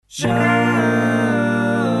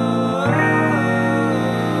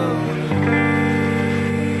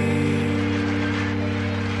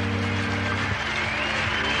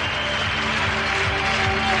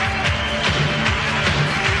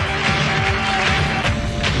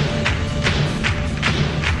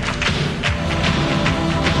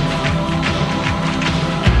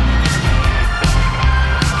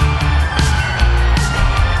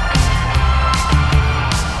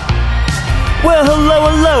Well,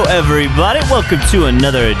 hello, everybody. Welcome to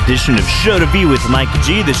another edition of Show to Be with Mike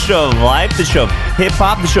G, the show of life, the show of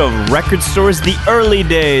hip-hop, the show of record stores, the early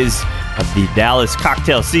days of the Dallas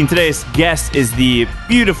cocktail scene. Today's guest is the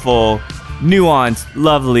beautiful, nuanced,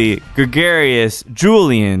 lovely, gregarious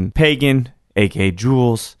Julian Pagan, a.k.a.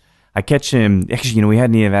 Jules. I catch him, actually, we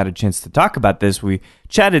hadn't even had a chance to talk about this. We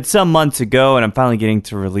chatted some months ago, and I'm finally getting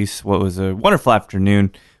to release what was a wonderful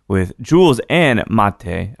afternoon with Jules and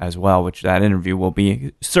Mate as well, which that interview will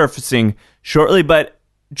be surfacing shortly. But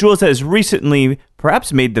Jules has recently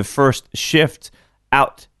perhaps made the first shift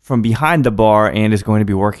out from behind the bar and is going to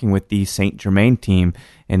be working with the Saint Germain team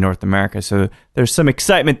in North America. So there's some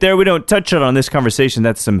excitement there. We don't touch on this conversation.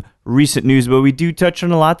 That's some recent news, but we do touch on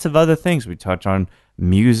lots of other things. We touch on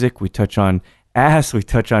music. We touch on ass. We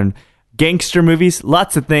touch on gangster movies,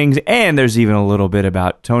 lots of things. And there's even a little bit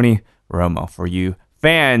about Tony Romo for you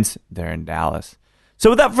fans there in Dallas. So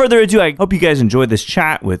without further ado, I hope you guys enjoyed this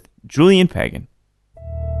chat with Julian Pagan.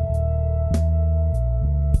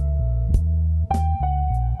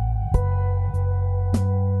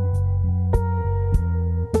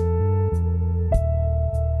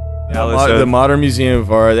 The Modern Museum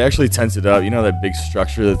of Art, they actually tents it up. You know that big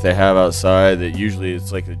structure that they have outside that usually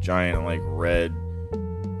it's like a giant red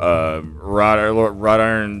wrought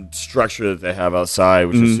iron structure that they have outside,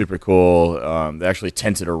 which is super cool. They actually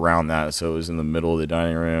tented around that, so it was in the middle of the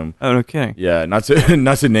dining room. Oh, okay. Yeah, not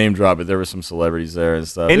to name drop, but there were some celebrities there and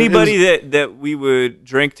stuff. Anybody that we would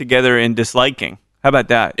drink together in disliking. How about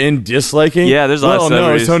that? In disliking? Yeah, there's a lot of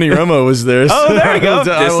celebrities. No, Tony Romo was there. Oh, there you go.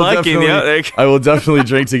 Disliking. I will definitely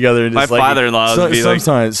drink together and disliking. My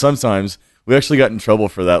father-in-law Sometimes. We actually got in trouble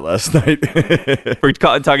for that last night. For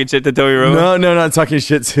talking shit to Tony Romo? No, not talking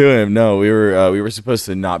shit to him. No, we were supposed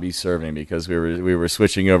to not be serving because we were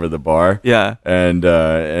switching over the bar. Yeah. And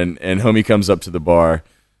homie comes up to the bar.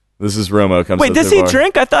 This is Romo comes. Wait, does he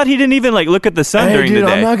drink? I thought he didn't even look at the sun during the day.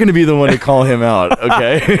 I'm not going to be the one to call him out.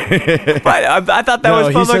 Okay. I thought that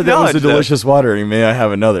was public knowledge. He said that was a delicious water. And may I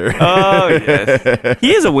have another? Oh yes.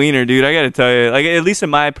 He is a wiener, dude. I got to tell you, at least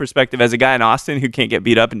in my perspective, as a guy in Austin who can't get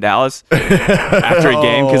beat up in Dallas after a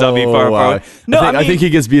game because I'll be far away. No, I think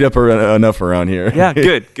he gets beat up enough around here. Yeah,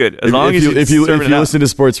 good. As long as if you listen to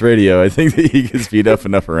sports radio, I think that he gets beat up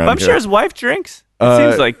enough around here. I'm sure his wife drinks. It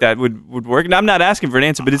seems like that would work. And I'm not asking for an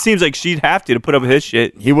answer, but it seems like she'd have to put up with his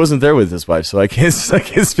shit. He wasn't there with his wife, so I can't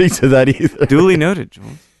speak to that either. Duly noted,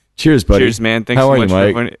 Jules. Cheers, buddy. Cheers, man. Thanks so much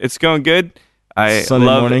for joining. It's going good. I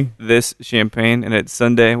love this champagne, and it's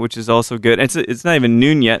Sunday, which is also good. It's not even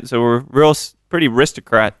noon yet, so we're pretty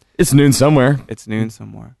aristocrat. It's noon somewhere.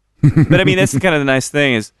 But I mean, that's kind of the nice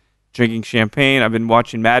thing is drinking champagne. I've been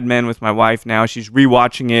watching Mad Men with my wife now. She's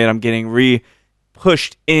rewatching it. I'm getting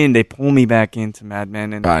pushed in. They pull me back into Mad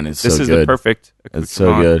Men, and this is good. The perfect. It's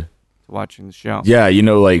so good. Watching the show. Yeah,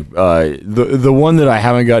 the one that I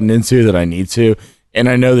haven't gotten into that I need to, and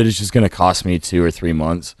I know that it's just going to cost me 2 or 3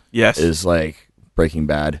 months. Yes, is Breaking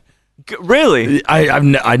Bad. Really? I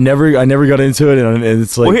never got into it, and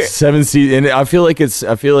it's 7 seasons, and I feel like it's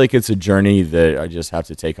a journey that I just have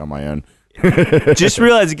to take on my own. Just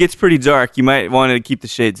realize it gets pretty dark. You might want to keep the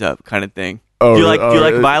shades up, kind of thing. Do you like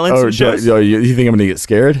violence in shows? You think I'm going to get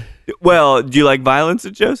scared? Well, do you like violence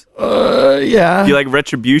in shows? Yeah. Do you like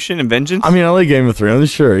retribution and vengeance? I mean, I like Game of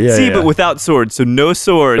Thrones, sure. Yeah. See, but without swords, so no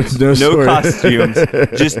swords, no costumes,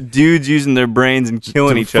 just dudes using their brains and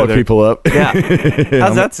killing each other. Fuck people up. Yeah.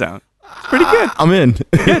 How's that sound? It's pretty good. I'm in.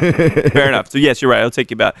 Good. Fair enough. So yes, you're right. I'll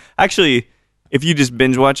take you back. Actually, if you just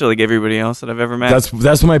binge watch it like everybody else that I've ever met,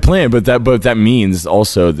 that's my plan. But that means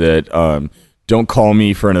also that. Don't call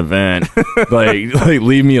me for an event.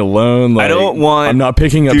 Leave me alone. I don't want. I'm not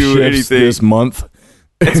picking up shifts this month.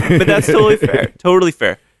 But that's totally fair. Totally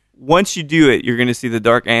fair. Once you do it, you're going to see the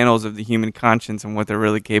dark annals of the human conscience and what they're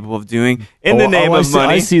really capable of doing in the name of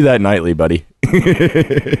money. I see that nightly, buddy.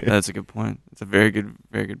 That's a good point. That's a very good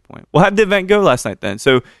point. Well, how did the event go last night then?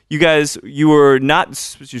 So you're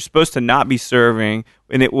supposed to not be serving,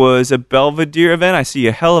 and it was a Belvedere event. I see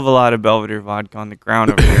a hell of a lot of Belvedere vodka on the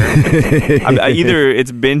ground over here. Either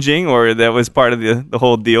it's binging or that was part of the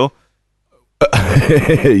whole deal.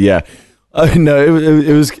 Yeah. No,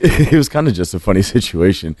 it was kind of just a funny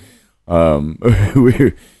situation.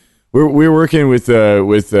 We're working with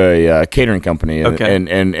a catering company,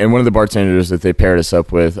 and one of the bartenders that they paired us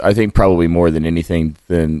up with, I think probably more than anything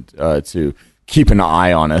than to keep an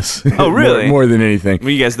eye on us. Oh, really? more than anything. Were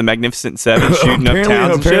you guys the Magnificent Seven shooting up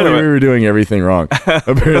towns? Apparently, we were doing everything wrong.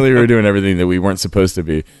 Apparently, we were doing everything that we weren't supposed to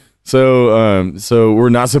be. So we're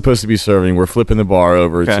not supposed to be serving. We're flipping the bar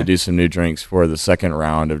over to do some new drinks for the second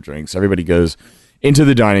round of drinks. Everybody goes into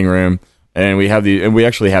the dining room, and we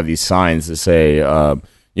actually have these signs that say,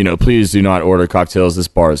 please do not order cocktails. This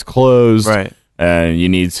bar is closed. Right. And you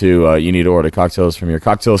need to order cocktails from your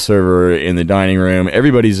cocktail server in the dining room.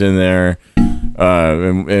 Everybody's in there,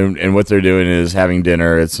 and what they're doing is having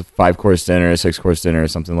dinner. It's a 5-course dinner, a 6-course dinner, or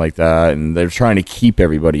something like that. And they're trying to keep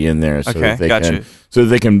everybody in there so that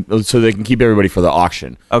they can keep everybody for the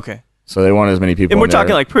auction. Okay. So they want as many people. And we're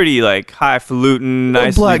talking like pretty like highfalutin,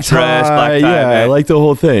 nice black tie, black tie, like the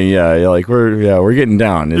whole thing. Yeah, like we're getting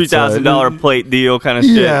down. $3,000 plate deal kind of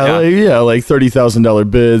shit. Like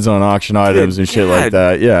 $30,000 bids on auction items and shit like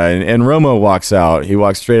that. Yeah, and Romo walks out. He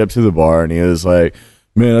walks straight up to the bar and he was like,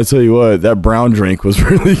 "Man, I tell you what, that brown drink was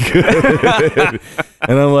really good."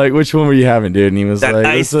 And I'm like, "Which one were you having, dude?" And he was that like,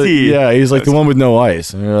 iced tea. Yeah, he's like the one with no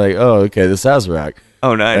ice. And we're like, "Oh, okay, the Sazerac."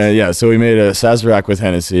 Oh, nice. And so we made a Sazerac with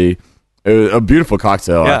Hennessy. It was a beautiful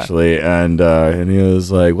cocktail, actually, and he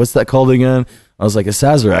was like, "What's that called again?" I was like, "A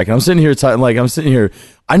Sazerac." And I'm sitting here,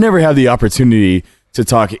 I never have the opportunity to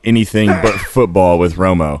talk anything but football with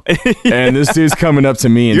Romo, and this dude's coming up to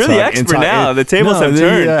me and you're the expert now. The tables have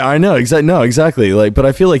turned. Yeah, I know exactly. Like, but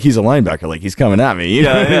I feel like he's a linebacker. Like he's coming at me. You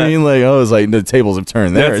know what I mean? Like I was like, the tables have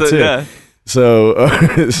turned there too. Yeah.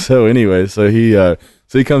 So anyway, so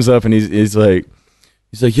he comes up and he's like,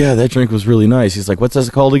 "Yeah, that drink was really nice." He's like, "What's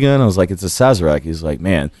that called again?" I was like, "It's a Sazerac." He's like,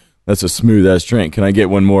 "Man, that's a smooth ass drink. Can I get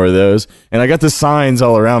one more of those?" And I got the signs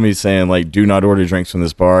all around me saying like, "Do not order drinks from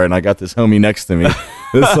this bar." And I got this homie next to me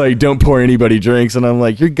that's like, "Don't pour anybody drinks." And I'm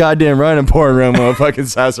like, "You're goddamn right, I'm pouring Romo a fucking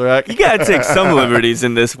Sazerac." You gotta take some liberties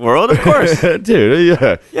in this world, of course, dude.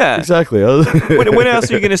 Yeah, exactly. When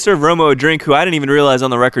else are you gonna serve Romo a drink who I didn't even realize on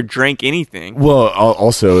the record drank anything? Well,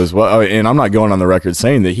 also as well, and I'm not going on the record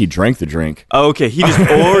saying that he drank the drink. Oh, okay, he just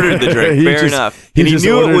ordered the drink. Fair enough. He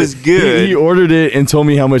knew it was good. He ordered it and told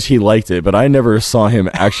me how much he liked it, but I never saw him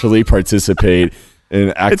actually participate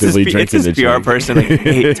in actively drinking the drink. It's his PR person. Like,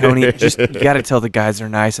 "Hey, Tony, you got to tell the guys they're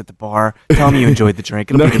nice at the bar. Tell them you enjoyed the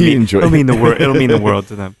drink. It'll mean the world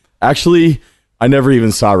to them." Actually, I never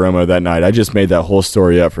even saw Romo that night. I just made that whole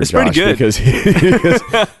story up for Josh because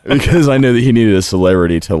I knew that he needed a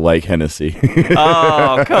celebrity to like Hennessy.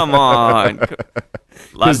 Oh, come on.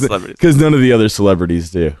 Because none of the other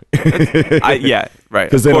celebrities do. Right.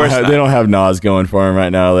 Because they don't have Nas going for him right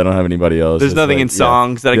now. They don't have anybody else. There's nothing in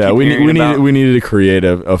songs that I keep hearing about. We needed to create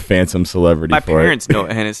a phantom celebrity. My parents know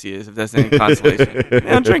what Hennessy is, if that's any consolation. I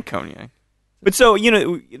don't drink cognac. But so,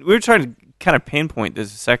 we were trying to kind of pinpoint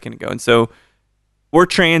this a second ago. And so we're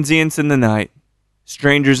transients in the night,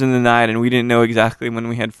 strangers in the night, and we didn't know exactly when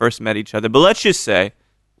we had first met each other. But let's just say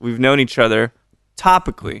we've known each other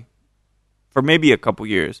topically for maybe a couple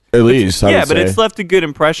years. At least, I would say. It's left a good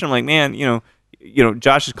impression. I'm like, man,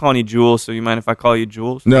 Josh is calling you Jules, so you mind if I call you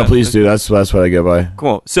Jules? No, please do. That's what I go by.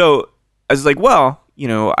 Cool. So I was like, well,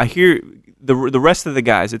 I hear the rest of the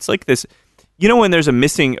guys. It's like this, when there's a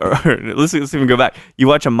missing, or let's even go back. You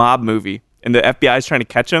watch a mob movie, and the FBI is trying to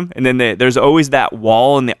catch him, and then there's always that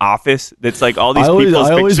wall in the office that's like all these people's pictures.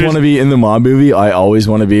 I always want to be in the mob movie. I always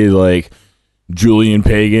want to be like Julian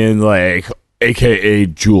Pagan, like AKA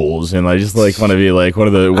Jules, and I just like want to be like one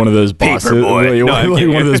of those bosses, one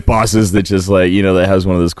of those bosses that just like that has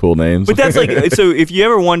one of those cool names. But that's like, so if you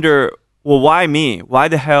ever wonder, well, why me? Why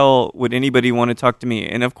the hell would anybody want to talk to me?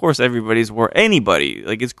 And of course, anybody.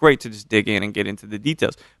 Like, it's great to just dig in and get into the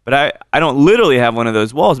details. But I don't literally have one of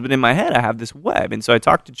those walls, but in my head, I have this web. And so I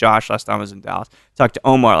talked to Josh last time I was in Dallas. Talked to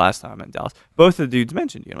Omar last time I'm in Dallas. Both of the dudes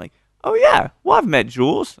mentioned you. I'm like, oh, yeah, well, I've met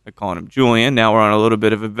Jules. I call him Julian. Now we're on a little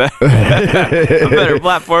bit of a better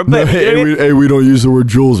platform. But we don't use the word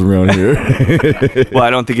Jules around here. Well, I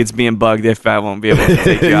don't think it's being bugged if I won't be able to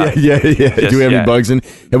take you out. Yeah. Do we have any bugs in?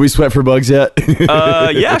 Have we sweat for bugs yet?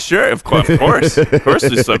 Yeah, sure. Of course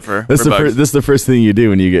we sweat for bugs. This is the first thing you do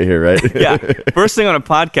when you get here, right? Yeah. First thing on a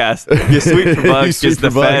podcast, you sweep for bugs because the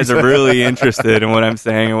feds are really interested in what I'm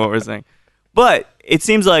saying and what we're saying. But it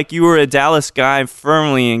seems like you were a Dallas guy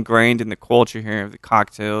firmly ingrained in the culture here of the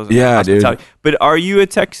cocktails. And yeah, dude. But are you a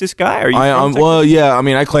Texas guy? Well, yeah. I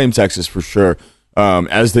mean, I claim Texas for sure.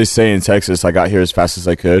 As they say in Texas, I got here as fast as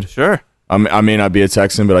I could. Sure. I may not be a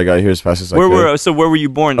Texan, but I got here as fast as I could. So where were you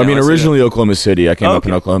born? I mean, originally Oklahoma City. I came up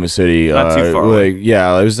in Oklahoma City. Not too far away.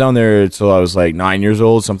 Yeah, I was down there until I was like 9 years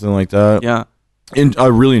old, something like that. Yeah. And I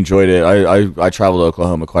really enjoyed it. I traveled to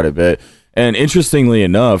Oklahoma quite a bit, and interestingly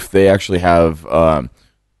enough, they actually have a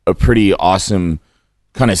pretty awesome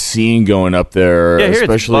kind of scene going up there,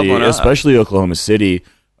 especially Oklahoma City,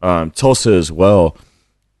 Tulsa as well.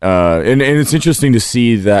 And it's interesting to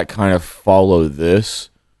see that kind of follow this.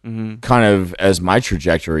 Mm-hmm. Kind of as my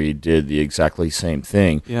trajectory did the exactly same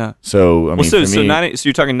thing. Yeah. So I mean, so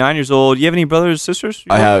you're talking 9 years old. You have any brothers or sisters?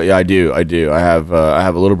 I do. I have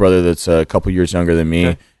a little brother that's a couple years younger than me,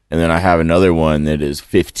 and then I have another one that is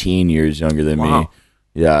 15 years younger than me.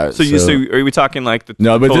 Yeah. So are we talking like the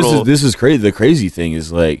no? But total... this is crazy. The crazy thing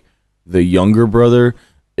is like the younger brother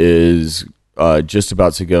is just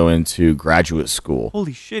about to go into graduate school.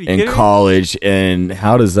 Holy shit! In college, and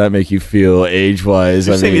how does that make you feel age-wise?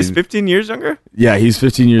 You're saying he's 15 years younger? Yeah, he's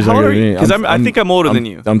 15 years younger than me. Because I think I'm older than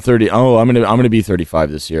you. I'm 30. Oh, I'm gonna be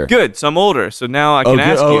 35 this year. Good. So I'm older. So now I can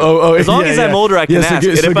ask you. As long as I'm older, I can ask.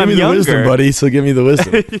 So if I'm younger, the wisdom, buddy. So give me the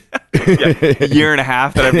wisdom. A year and a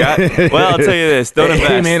half that I've got. Well, I'll tell you this. Don't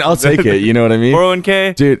invest. Hey man, I'll take it. You know what I mean?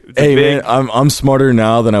 401k, dude. Hey man, I'm smarter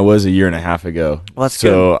now than I was a year and a half ago. Well, that's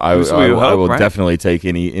so good. I will definitely take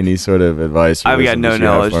any sort of advice. I've got no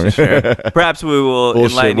knowledge to share. Perhaps we will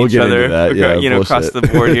enlighten each other. Across the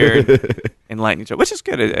board here, and enlighten each other, which is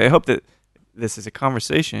good. I hope that this is a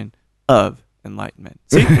conversation of enlightenment.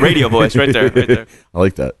 See, radio voice right there. I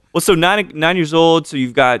like that. Well, so 9 years old. So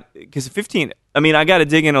you've got, because 15. I mean, I got to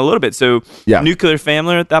dig in a little bit. So, nuclear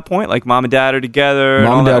family at that point, like mom and dad are together.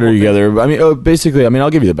 Mom and dad are together. I mean, basically, I'll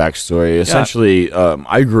give you the backstory. Essentially,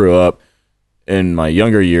 I grew up in my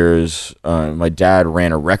younger years. My dad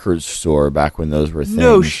ran a record store back when those were things.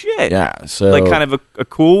 No shit. Yeah. So, like kind of a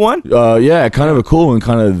cool one? Yeah, kind of a cool one,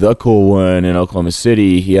 kind of the cool one in Oklahoma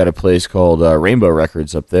City. He had a place called Rainbow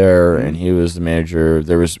Records up there, and he was the manager.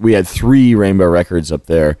 We had 3 Rainbow Records up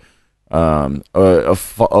there. A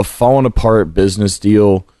fallen apart business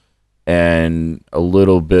deal and a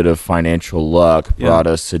little bit of financial luck brought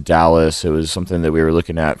us to Dallas. It was something that we were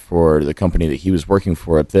looking at for the company that he was working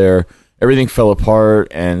for up there. Everything fell apart,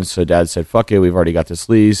 and so Dad said, fuck it, we've already got this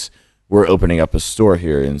lease. We're opening up a store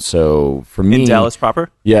here. And so for me... In Dallas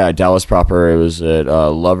proper? Yeah, Dallas proper. It was at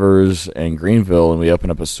Lovers and Greenville, and we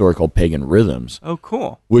opened up a store called Pagan Rhythms. Oh,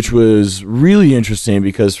 cool. Which was really interesting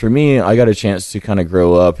because for me, I got a chance to kind of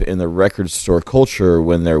grow up in the record store culture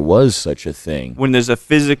when there was such a thing. When there's a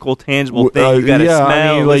physical, tangible thing you got to smell.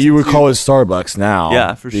 I mean, like you would call it Starbucks now.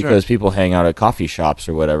 Yeah, for sure. Because people hang out at coffee shops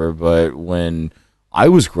or whatever. But when I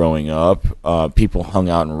was growing up, people hung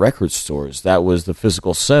out in record stores. That was the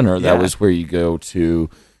physical center. Yeah. That was where you go to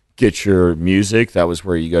get your music. That was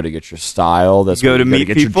where you go to get your style. That's where you go to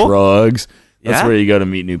get your drugs. That's where you go to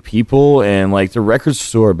meet new people. And like the record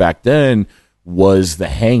store back then was the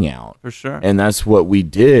hangout. For sure. And that's what we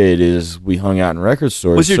did is we hung out in record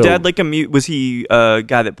stores. Was your dad like was he a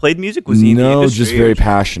guy that played music? Was he in the industry? Just very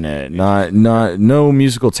passionate. No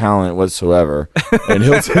musical talent whatsoever. And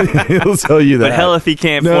he'll tell you that. But hell if he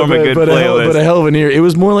can't form a good playlist. But a hell of an ear. It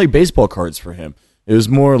was more like baseball cards for him. It was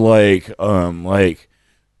more like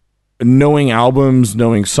knowing albums,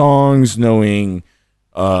 knowing songs, knowing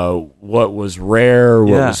what was rare,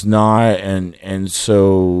 what was not, and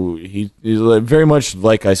so he's very much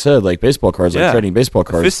like I said, like baseball cards, like trading baseball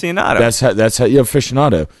cards. Aficionado. That's how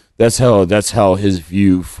aficionado. That's how his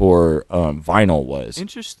view for vinyl was.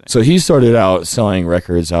 Interesting. So he started out selling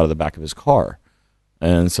records out of the back of his car,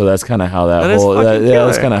 and so that's kind of how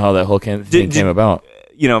that's kind of how that whole thing came about.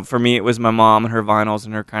 You know, for me, it was my mom and her vinyls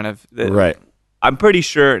and her kind of right. I'm pretty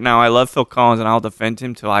sure now. I love Phil Collins, and I'll defend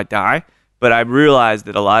him till I die. But I realized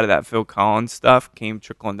that a lot of that Phil Collins stuff came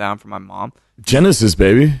trickling down from my mom. Genesis,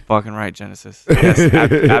 baby. Fucking right, Genesis. Yes,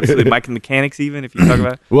 absolutely. Mike and Mechanics, even if you talk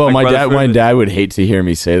about. Well, my dad would hate to hear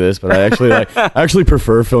me say this, but I actually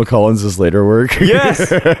prefer Phil Collins' later work.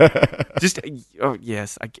 Yes.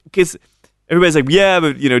 Yes. Because everybody's like, yeah,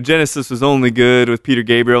 but Genesis was only good with Peter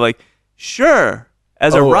Gabriel. Like, sure,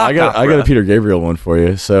 as a rock opera. I got a Peter Gabriel one for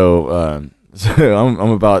you. So, I'm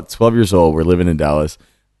about 12 years old. We're living in Dallas,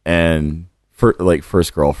 and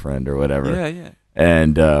first girlfriend or whatever. Yeah.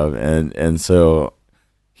 And so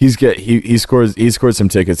he scored some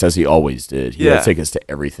tickets as he always did. He had tickets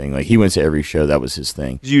to everything. Like he went to every show. That was his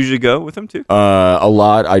thing. Did you usually go with him too? A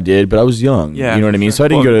lot I did, but I was young. Yeah, you know what I mean? So I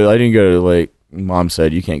didn't go to like Mom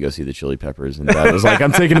said, you can't go see the Chili Peppers, and Dad was like,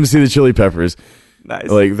 I'm taking him to see the Chili Peppers. Nice.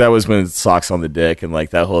 Like that was when Socks on the Dick and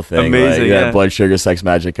like that whole thing. Amazing. Like, Blood Sugar Sex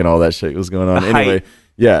Magic and all that shit was going on. Anyway.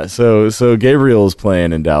 Yeah, so Gabriel's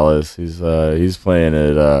playing in Dallas. He's playing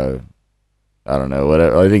at I don't know,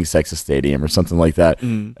 whatever. I think Texas Stadium or something like that.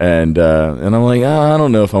 And I'm like, I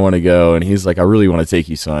don't know if I want to go. And he's like, I really want to take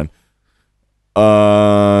you, son.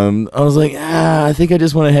 I was like, I think I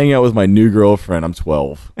just want to hang out with my new girlfriend. I'm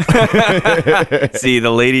 12. See,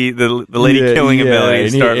 the lady killing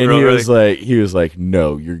ability. He was like,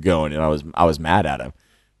 no, you're going, and I was mad at him.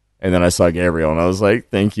 And then I saw Gabriel, and I was like,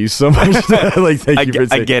 "Thank you so much." Like, thank you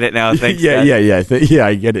for. I get it now. Thanks. Yeah.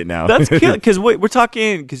 I get it now. That's cute because we're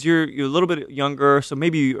talking because you're a little bit younger, so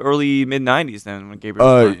maybe early mid-90s then when Gabriel.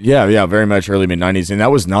 Was born. Yeah, very much early mid-90s, and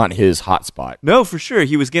that was not his hotspot. No, for sure,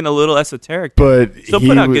 he was getting a little esoteric, but still he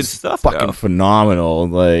put out was good stuff. Fucking phenomenal.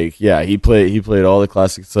 Like, yeah, he played all the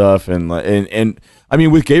classic stuff, and I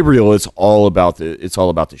mean, with Gabriel, it's all about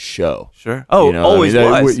the show. Sure. Oh, you know, always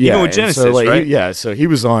was. Yeah, even with Genesis, so, right? So he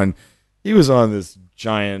was on this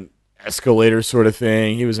giant escalator sort of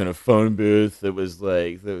thing. He was in a phone booth that was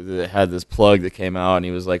like that had this plug that came out, and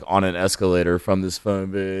he was like on an escalator from this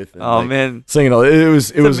phone booth. And, man, singing all. It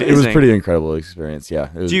was pretty incredible experience. Yeah.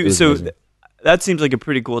 That seems like a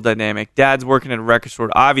pretty cool dynamic. Dad's working at a record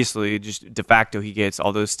store. Obviously, just de facto, he gets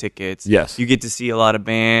all those tickets. Yes. You get to see a lot of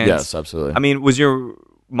bands. Yes, absolutely. I mean, was your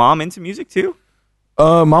mom into music too?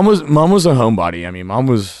 Mom was a homebody. I mean, mom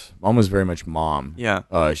was very much mom. Yeah.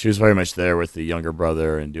 She was very much there with the younger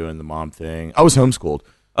brother and doing the mom thing. I was homeschooled.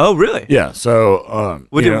 Oh, really? Yeah. So,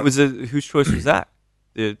 whose choice was that?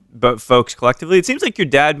 But folks collectively, it seems like your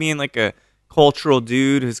dad being like a cultural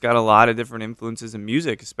dude who's got a lot of different influences in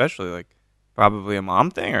music, especially like. Probably a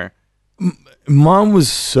mom thing, or mom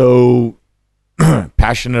was so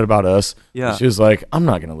passionate about us. Yeah, she was like, "I'm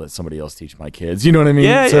not going to let somebody else teach my kids." You know what I mean?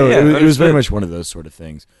 Yeah, so yeah. It was very much one of those sort of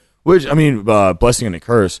things. Which I mean, blessing and a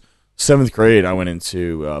curse. 7th grade, I went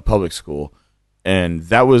into public school, and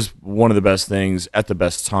that was one of the best things at the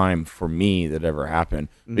best time for me that ever happened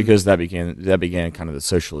because that began kind of the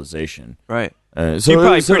socialization. Right. So you're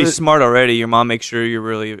probably pretty smart already. Your mom makes sure you're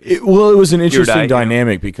really. It was an interesting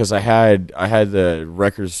dynamic because I had the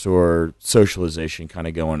record store socialization kind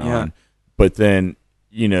of going on, but then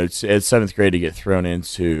at 7th grade to get thrown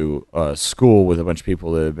into school with a bunch of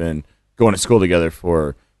people that have been going to school together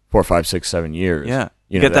for 4, 5, 6, 7 years. Yeah,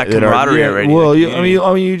 you get that camaraderie already.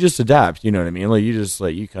 Well, you just adapt. You know what I mean? Like you just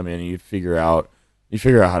you come in and you figure out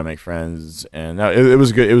how to make friends, and it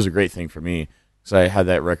was good. It was a great thing for me. So I had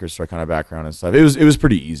that record store kind of background and stuff. It was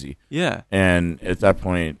pretty easy. Yeah. And at that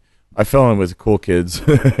point, I fell in with cool kids.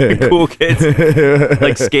 Cool kids,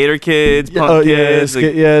 like skater kids, punk kids.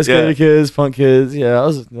 Skater kids, punk kids. Yeah, I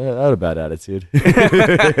had a bad attitude.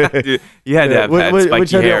 Dude, you had to have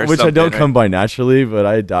spiky hair, which I don't come by naturally, but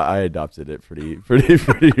I adopted it pretty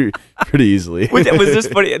easily. Was this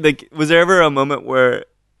funny? Like, was there ever a moment where?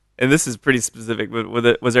 And this is pretty specific, but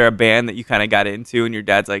was there a band that you kind of got into and your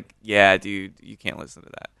dad's like, yeah, dude, you can't listen to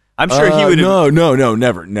that? I'm sure he would have. No,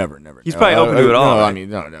 never. He's probably open to it all. No, right? I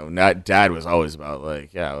mean, no. Dad was always about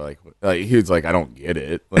he was like, I don't get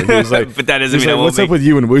it. Like, he was like, but that doesn't mean what's up with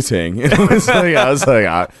you and Wu-Tang? I was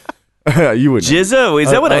like, you wouldn't. Jizzo,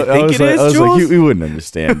 is that what I think it is, I was Jules? like, you wouldn't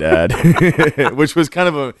understand, Dad. which was kind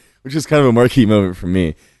of a marquee moment for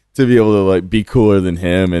me. To be able to like be cooler than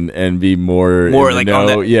him and be more in like the know. On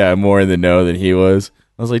that. Yeah, more in the know than he was.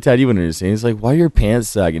 I was like, Dad, you wouldn't understand. He's like, why are your pants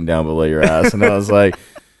sagging down below your ass? And I was like,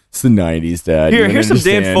 it's the 90s, Dad. Here's some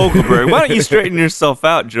Dan Fogelberg. Why don't you straighten yourself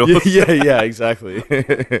out, Jules? Yeah, exactly.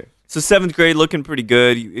 So 7th grade looking pretty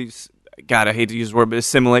good. God, I hate to use the word, but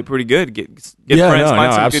assimilate pretty good. Get friends,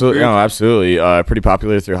 find some absolutely, good groups. Absolutely. Pretty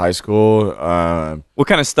popular through high school. What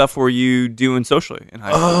kind of stuff were you doing socially in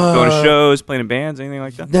high school? Going to shows, playing in bands, anything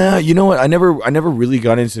like that? Nah, you know what? I never really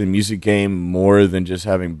got into the music game more than just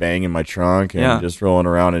having Bang in my trunk and just rolling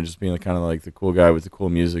around and just being kind of like the cool guy with the cool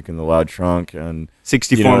music and the loud trunk and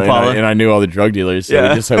 64 Impala. And I knew all the drug dealers,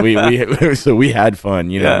 so we had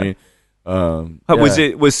fun. You know what I mean?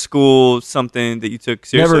 Was school something that you took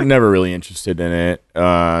seriously? Never really interested in it.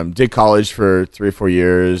 Did college for 3 or 4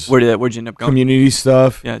 years. Where'd you end up going? Community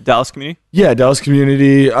stuff. Yeah, Dallas Community. Yeah, Dallas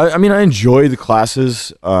Community. I mean, I enjoyed the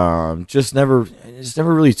classes. Just never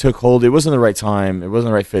really took hold. It wasn't the right time. It wasn't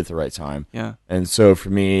the right fit at the right time. Yeah. And so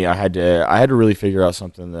for me, I had to really figure out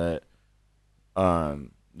something that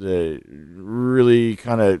really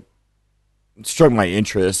kind of struck my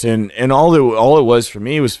interest, and all it was for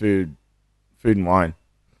me was food and wine.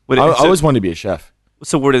 I always wanted to be a chef.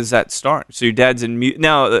 So where does that start? So your dad's in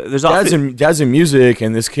now. There's dad's in music,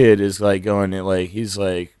 and this kid is like going to he's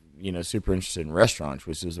like super interested in restaurants,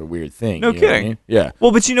 which is a weird thing. No kidding. I mean? Yeah.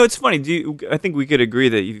 Well, but it's funny. I think we could agree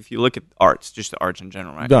that if you look at arts, just the arts in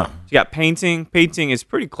general, right? Yeah. So you got painting. Painting is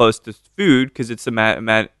pretty close to food because it's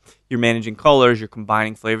you're managing colors, you're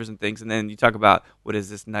combining flavors and things, and then you talk about what is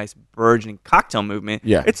this nice burgeoning cocktail movement.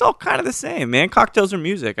 Yeah. It's all kind of the same, man. Cocktails are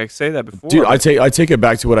music. I say that before. Dude, I take it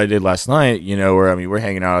back to what I did last night, where we're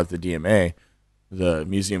hanging out at the DMA, the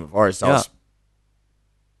Museum of Art.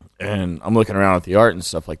 And I'm looking around at the art and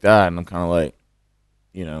stuff like that, and I'm kind of like,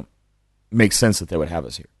 makes sense that they would have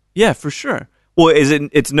us here. Yeah, for sure. Well,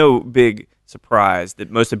 it's no big surprise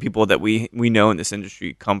that most of the people that we know in this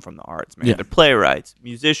industry come from the arts, man. Yeah. They're playwrights,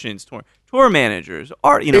 musicians, tour managers,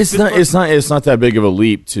 art. It's not that big of a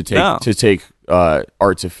leap to take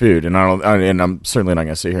art to food, and I'm certainly not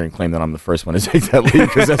going to sit here and claim that I'm the first one to take that leap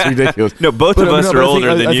because that's ridiculous. No, both of us are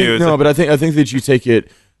older than you. No, but I think that you take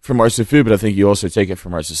it from arts to food, but I think you also take it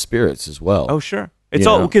from arts to spirits as well. Oh, sure. It's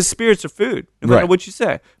all because spirits are food, no matter what you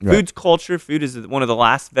say. Food's culture. Food is one of the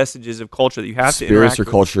last vestiges of culture that you have to interact with. Spirits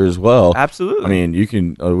are culture as well. Absolutely. I mean, you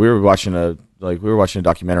can. We were watching a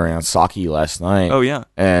documentary on sake last night. Oh yeah.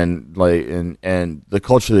 And and the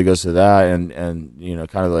culture that goes to that, and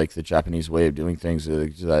kind of like the Japanese way of doing things,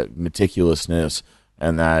 that meticulousness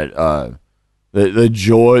and that. The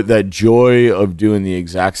joy of doing the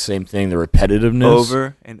exact same thing, the repetitiveness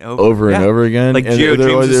over and over again, like Gio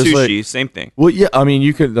dreams of sushi, same thing. Well, yeah, I mean,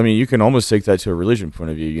 you can almost take that to a religion point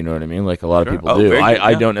of view. You know what I mean? Like a lot of people do.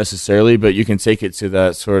 I don't necessarily, but you can take it to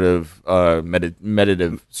that sort of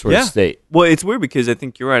meditative sort of state. Well, it's weird because I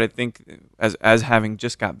think you're right. I think as having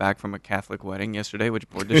just got back from a Catholic wedding yesterday, which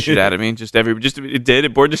bored the shit out of me.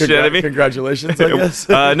 It bored the shit out of me. Congratulations, I guess.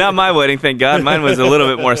 Not my wedding, thank God. Mine was a little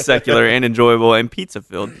bit more secular and enjoyable and pizza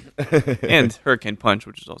filled, and Hurricane Punch,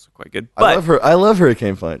 which is also quite good. But I love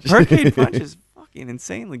Hurricane Punch. Hurricane Punch is fucking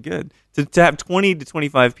insanely good. To have 20 to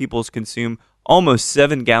 25 people consume almost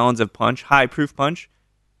 7 gallons of punch, high proof punch,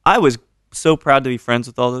 I was so proud to be friends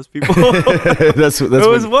with all those people. It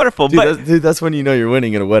was wonderful. That's when you know you're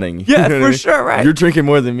winning at a wedding. Yeah, for sure, right. You're drinking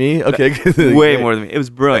more than me? Okay. Way more than me. It was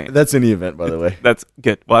brilliant. That's in the event, by the way. That's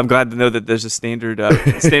good. Well, I'm glad to know that there's a standard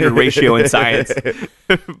ratio in science.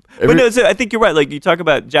 But no, so I think you're right. Like, you talk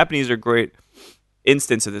about Japanese are great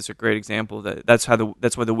instance of this, a great example. That's why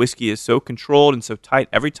the whiskey is so controlled and so tight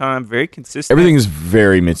every time, very consistent. Everything is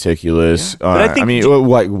very meticulous. Yeah.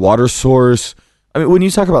 But water source. I mean, when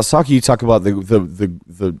you talk about sake, you talk about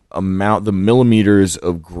the amount, the millimeters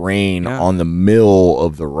of grain on the mill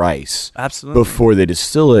of the rice. Absolutely. Before they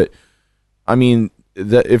distill it. I mean,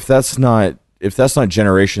 if that's not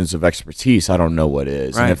generations of expertise, I don't know what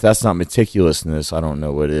is. Right. And if that's not meticulousness, I don't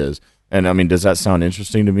know what is. And I mean, does that sound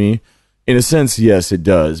interesting to me? In a sense, yes, it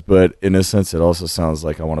does. But in a sense, it also sounds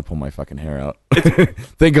like I want to pull my fucking hair out.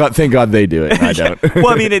 Thank God they do it. And I don't. Well,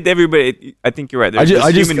 I mean, everybody. I think you're right. I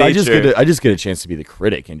just get a chance to be the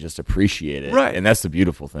critic and just appreciate it. Right, and that's the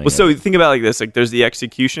beautiful thing. Well, so think about it like this: like, there's the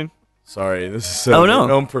execution. Sorry, this is so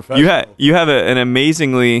known professional. You have an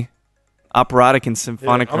amazingly operatic and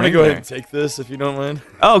symphonic. I'm gonna go ahead and take this if you don't mind.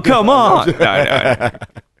 Oh, come on! No.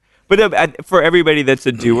 But for everybody that's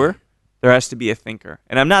a doer, there has to be a thinker.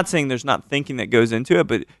 And I'm not saying there's not thinking that goes into it,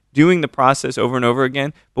 but doing the process over and over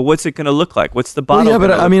again. But what's it going to look like? What's the bottle? Well, yeah,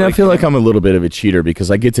 but I mean, I feel like I'm a little bit of a cheater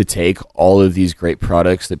because I get to take all of these great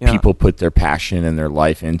products that people put their passion and their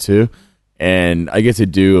life into, and I get to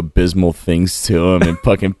do abysmal things to them and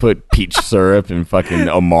fucking put peach syrup and fucking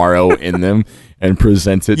Amaro in them and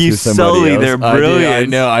present it to somebody else. Their brilliance. I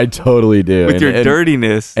know, I totally do. With your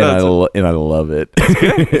dirtiness. And I love it.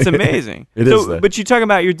 It's amazing. It is, though. But you talk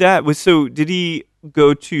about your dad. So did he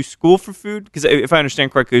go to school for food? Because if I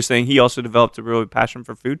understand correctly, you're saying he also developed a real passion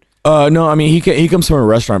for food? No, I mean, he comes from a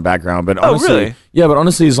restaurant background. But honestly, really? Yeah, but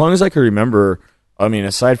honestly, as long as I can remember, I mean,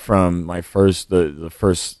 aside from my the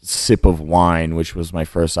first sip of wine, which was my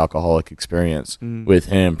first alcoholic experience with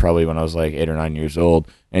him, probably when I was like 8 or 9 years old,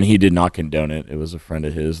 and he did not condone it. It was a friend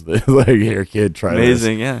of his that like, here, kid, try this.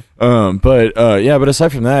 Amazing, yeah. But aside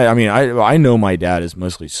from that, I mean, I know my dad is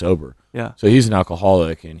mostly sober. Yeah. So he's an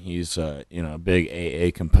alcoholic, and he's a big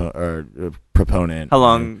AA proponent. How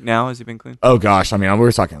long now has he been clean? Oh gosh, I mean,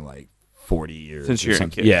 we're talking like 40 years since you're a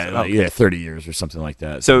kid. Yeah, 30 years or something like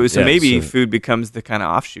that. So maybe food becomes the kind of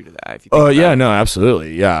offshoot of that. If you think no,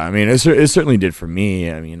 absolutely. Yeah, I mean, it certainly did for me.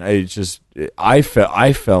 I mean, I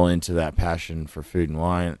fell into that passion for food and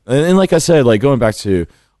wine. And like I said, like going back to,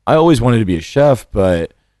 I always wanted to be a chef,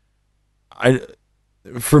 but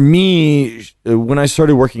for me, when I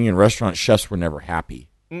started working in restaurants, chefs were never happy.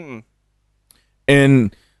 Mm-mm.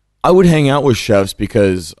 And I would hang out with chefs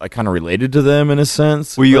because I kind of related to them in a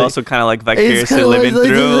sense. Were you also kind of like vicariously living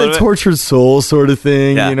through a tortured soul sort of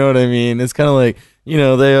thing? Yeah. You know what I mean? It's kind of like,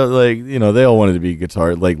 they all wanted to be lead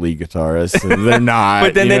guitarists, and they're not.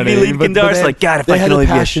 But then they'd be lead guitarists, like, God, if I could only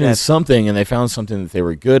be a chef. In something, and they found something that they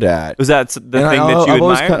were good at. Was that the thing that you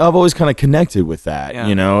admired? I've always kind of connected with that,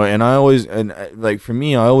 and I always, for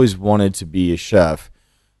me, I always wanted to be a chef.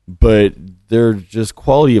 but their just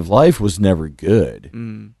quality of life was never good.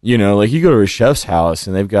 You know, like you go to a chef's house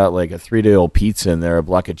and they've got like a 3-day-old pizza in there, a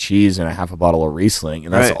block of cheese, and a half a bottle of Riesling,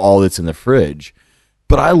 and that's all that's in the fridge.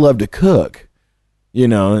 But I love to cook, you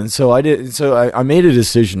know, and so I did. So I made a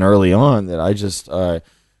decision early on that I just I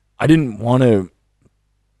didn't want to.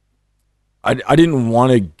 I didn't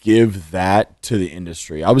want to give that to the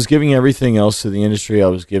industry. I was giving everything else to the industry. I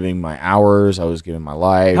was giving my hours. I was giving my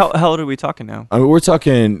life. How old are we talking now? I mean, we're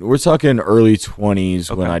talking early 20s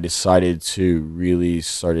when I decided to really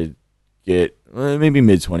started get maybe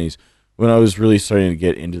mid 20s when I was really starting to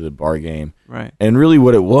get into the bar game. Right. And really,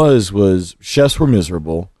 what it was chefs were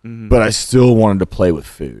miserable, but I still wanted to play with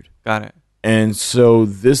food. Got it. And so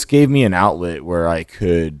this gave me an outlet where I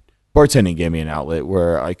could. Bartending gave me an outlet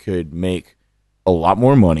where I could make a lot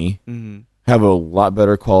more money, have a lot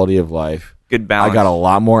better quality of life. Good balance. I got a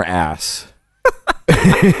lot more ass.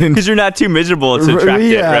 Because you're not too miserable. It's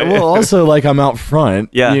attractive, right? Well, also, like, I'm out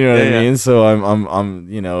front. Yeah. You know what I mean? So I'm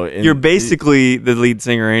you know. You're basically the lead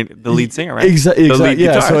singer, right? Exactly.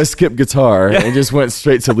 Guitarist. So I skipped guitar and just went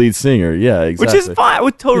straight to lead singer. Yeah, exactly. Which is fine.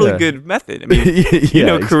 With totally good method. I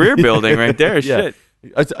mean, career building right there. Shit.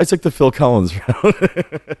 I took the Phil Collins route.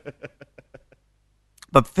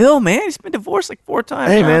 But Phil, man, he's been divorced like 4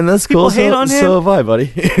 times. Hey, man, that's People cool. hate on him. So have I,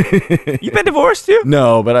 buddy. You've been divorced too?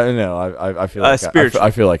 No, but I feel like spiritually. I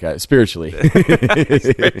feel like spiritually.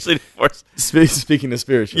 Spiritually divorced. Speaking of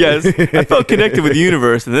spiritually, yes, I felt connected with the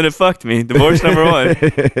universe, and then it fucked me. Divorce number 1.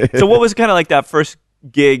 So, what was kind of like that first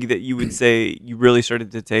gig that you would say you really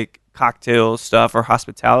started to take cocktail stuff or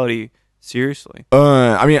hospitality seriously?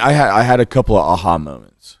 I mean, I had a couple of aha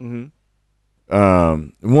moments.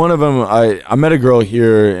 One of them, I met a girl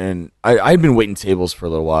here, and I had been waiting tables for a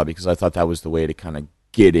little while because I thought that was the way to kind of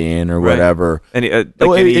get in or whatever.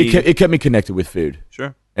 It kept me connected with food.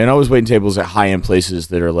 Sure. And I was waiting tables at high-end places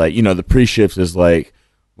that are like, you know, the pre-shift is like,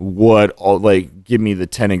 give me the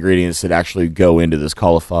 10 ingredients that actually go into this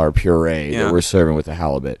cauliflower puree that we're serving with the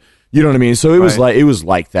halibut. You know what I mean? So it was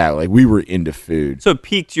like that. Like, we were into food. So it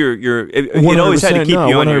piqued it always had to keep you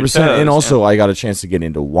on your toes. And also, I got a chance to get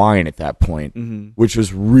into wine at that point, which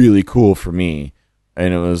was really cool for me.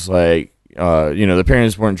 And it was like, you know, the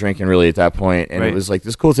parents weren't drinking really at that point, and it was like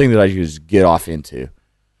this cool thing that I could just get off into.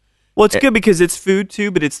 Well, it's good because it's food too,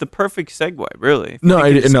 but it's the perfect segue, really. No,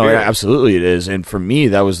 absolutely it is. And for me,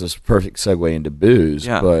 that was this perfect segue into booze.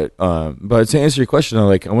 Yeah. But to answer your question,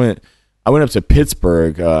 I went up to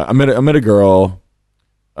Pittsburgh. I met a girl.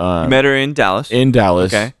 You met her in Dallas.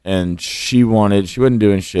 Okay. And she wasn't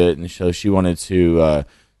doing shit, and so she wanted to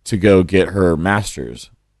go get her master's.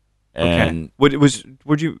 And was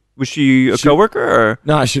she a coworker or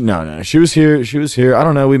no? She was here. I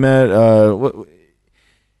don't know. We met.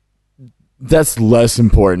 That's less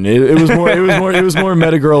important. It was more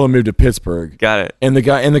met a girl and moved to Pittsburgh. Got it. And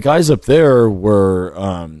the guys up there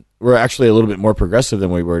were actually a little bit more progressive than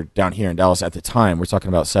we were down here in Dallas at the time. We're talking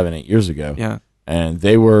about 7-8 years ago. Yeah. And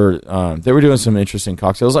they were doing some interesting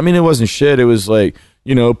cocktails. I mean, it wasn't shit. It was like,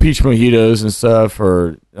 you know, peach mojitos and stuff,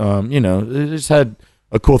 or you know, it just had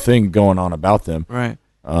a cool thing going on about them. Right.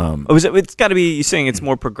 It's got to be, you're saying it's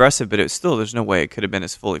more progressive, but there's no way it could have been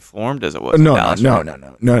as fully formed as it was in Dallas. No.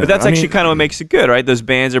 But that's actually kind of what makes it good, right? Those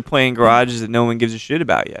bands are playing garages that no one gives a shit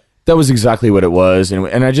about yet. That was exactly what it was,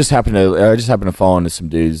 and I just happened to fall into some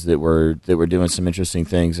dudes that were doing some interesting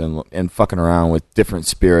things and fucking around with different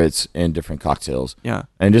spirits and different cocktails. Yeah,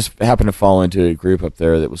 and just happened to fall into a group up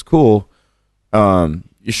there that was cool.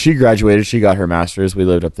 She graduated. She got her master's. We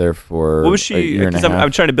lived up there for what was she? A year and a half.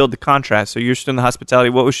 I'm trying to build the contrast. So you're still in the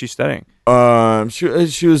hospitality. What was she studying?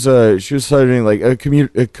 She was studying like a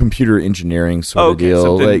computer engineering sort of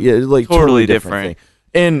deal. Like totally different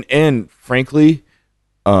thing. And frankly,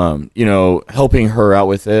 you know, helping her out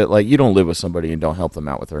with it. Like, you don't live with somebody and don't help them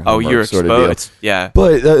out with their homework. You're sort exposed. Of deal. Yeah,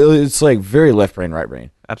 but it's like very left brain, right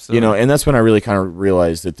brain. Absolutely. You know, and that's when I really kind of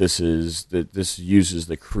realized that this uses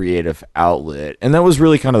the creative outlet, and that was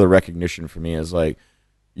really kind of the recognition for me as like,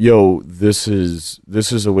 yo, this is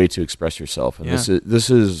a way to express yourself, and this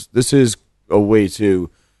is a way to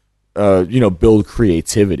you know, build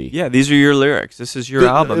creativity. Yeah, these are your lyrics. This is your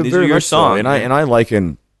album. These are your songs. So. And I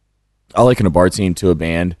liken a bar team to a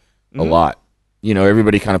band a lot. You know,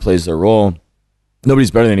 everybody kind of plays their role.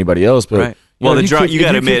 Nobody's better than anybody else, but right. Well, you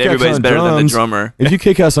got to admit, everybody's better than the drummer. If you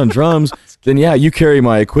kick ass on drums, then yeah, you carry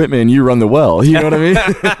my equipment and you run the well. You know what I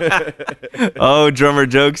mean? Oh, drummer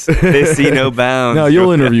jokes, they see no bounds. No,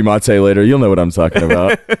 you'll interview Mate later. You'll know what I'm talking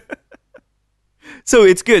about. So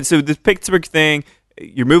it's good. So the Pittsburgh thing,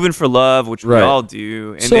 you're moving for love, which we all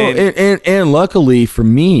do. And luckily for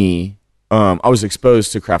me, I was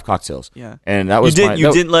exposed to craft cocktails. Yeah, and that was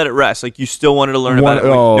you didn't let it rest. Like you still wanted to learn about it,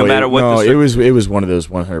 no matter what. No, it was one of those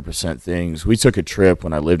 100% things. We took a trip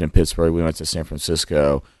when I lived in Pittsburgh. We went to San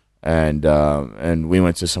Francisco, and we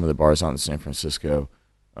went to some of the bars out in San Francisco.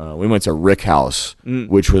 We went to Rick House,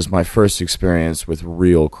 which was my first experience with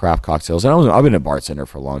real craft cocktails. And I've been a bartender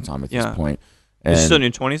for a long time at this point. And you're still in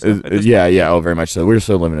your 20s? Yeah. Oh, very much so. We were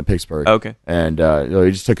still living in Pittsburgh. Okay. And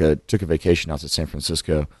we just took a vacation out to San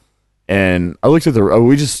Francisco. And I looked at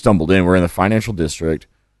we just stumbled in. We're in the financial district.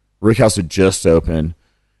 Rick House had just opened.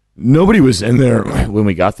 Nobody was in there when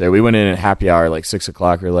we got there. We went in at happy hour, like 6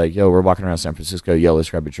 o'clock. We're like, yo, we're walking around San Francisco. Yo, let's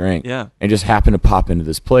grab a drink. Yeah. And just happened to pop into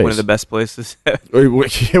this place. One of the best places. How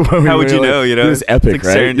would you know? You know, it was epic,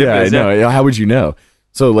 like right? Yeah, I know. How would you know?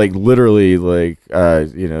 So, like, literally, like,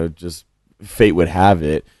 just fate would have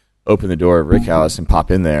it. Open the door of Rick House and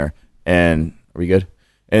pop in there. And are we good?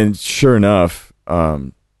 And sure enough,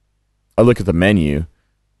 I look at the menu,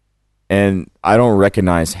 and I don't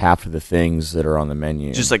recognize half of the things that are on the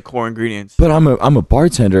menu. Just like core ingredients. But I'm a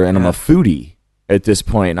bartender, and I'm a foodie at this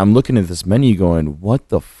point. And I'm looking at this menu going, what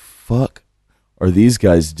the fuck are these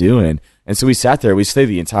guys doing? And so we sat there. We stayed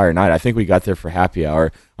the entire night. I think we got there for happy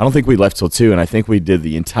hour. I don't think we left till 2, and I think we did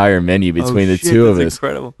the entire menu between the two of us.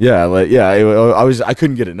 Incredible. Yeah, I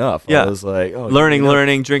couldn't get enough. Yeah. I was like, learning,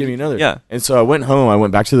 drinking. Give me another. Yeah. And so I went home. I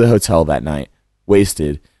went back to the hotel that night,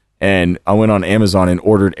 wasted. And I went on Amazon and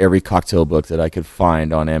ordered every cocktail book that I could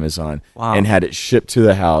find on Amazon and had it shipped to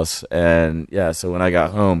the house. And so when I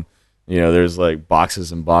got home, there's like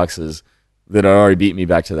boxes and boxes that had already beat me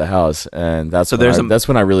back to the house. And that's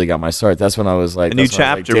when I really got my start. That's when I was like, a new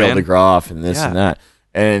chapter, Dale DeGroff and this and that.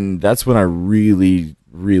 And that's when I really,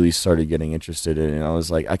 really started getting interested in it. And I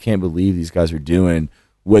was like, I can't believe these guys are doing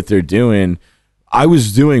what they're doing. I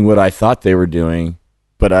was doing what I thought they were doing,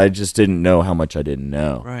 but I just didn't know how much I didn't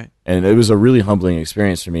know. Right. And it was a really humbling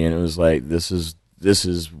experience for me. And it was like, this is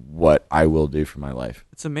what I will do for my life.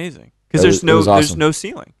 It's amazing. Because there's no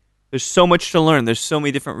ceiling. There's so much to learn. There's so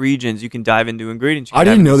many different regions. You can dive into ingredients. I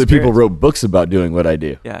didn't know that people wrote books about doing what I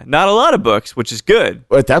do. Yeah. Not a lot of books, which is good.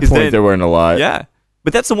 Well, at that point, there weren't a lot. Yeah.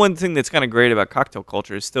 But that's the one thing that's kind of great about cocktail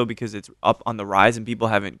culture is still because it's up on the rise and people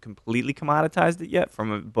haven't completely commoditized it yet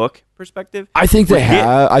from a book perspective. I think they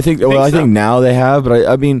have. I think now they have. But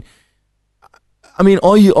I mean,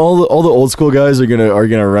 all the old school guys are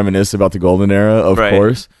gonna reminisce about the golden era, of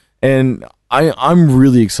course. And I'm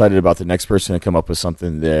really excited about the next person to come up with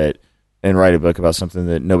something and write a book about something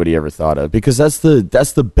that nobody ever thought of, because that's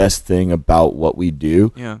the best thing about what we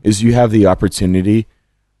do. Is you have the opportunity,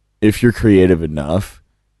 if you're creative enough,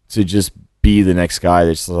 to just be the next guy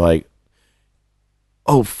that's like,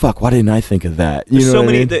 oh fuck, why didn't I think of that? There's so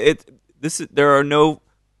many. There are no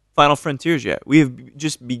final frontiers yet. We have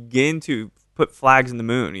just begin to put flags in the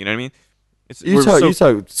moon. You know what I mean? You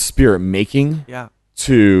talk spirit making. Yeah.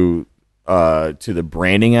 To the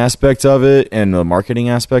branding aspect of it and the marketing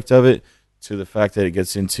aspect of it, to the fact that it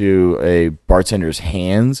gets into a bartender's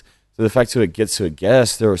hands, to the fact that it gets to a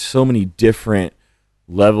guest. There are so many different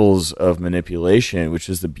levels of manipulation, which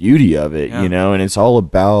is the beauty of it, and it's all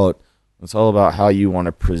about how you want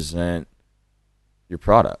to present your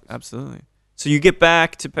product. Absolutely. So you get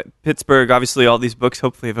back to Pittsburgh. Obviously, all these books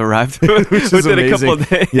hopefully have arrived within a couple of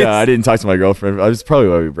days. Yeah, I didn't talk to my girlfriend. That's probably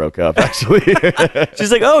why we broke up, actually.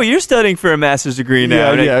 She's like, "Oh, you're studying for a master's degree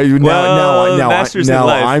now." Yeah. Now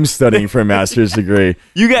I'm studying for a master's degree.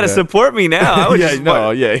 You got to support me now.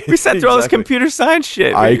 We sat through all this computer science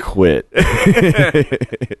shit. I quit.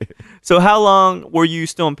 So how long were you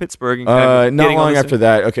still in Pittsburgh? Not long after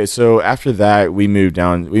that. Okay, so after that, we moved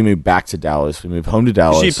back to Dallas. We moved home to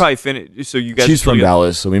Dallas. She probably finished. So you guys. She's from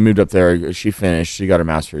Dallas, so we moved up there. She finished. She got her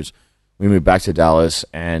master's. We moved back to Dallas,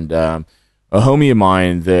 and a homie of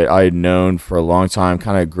mine that I had known for a long time,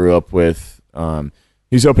 kind of grew up with.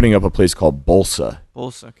 He's opening up a place called Bolsa.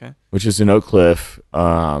 Bolsa, okay. Which is in Oak Cliff.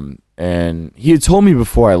 And he had told me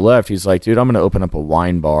before I left, he's like, dude, I'm going to open up a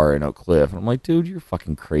wine bar in Oak Cliff. And I'm like, dude, you're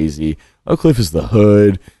fucking crazy. Oak Cliff is the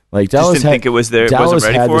hood. Like, Dallas didn't think it was there. Dallas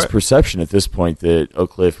wasn't ready had for this perception at this point that Oak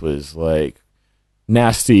Cliff was like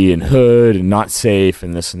nasty and hood and not safe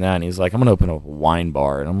and this and that. And he's like, I'm going to open up a wine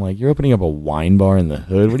bar. And I'm like, you're opening up a wine bar in the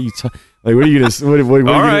hood? What are you like, what are you going to,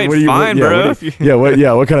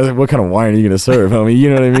 what kind of wine are you going to serve, homie? You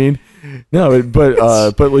know what I mean? No,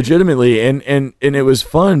 but legitimately, and it was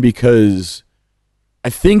fun because I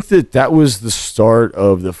think that was the start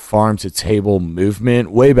of the farm to table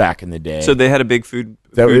movement way back in the day. So they had a big food.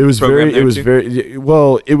 It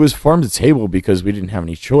was farm to table because we didn't have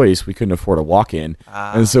any choice. We couldn't afford a walk-in,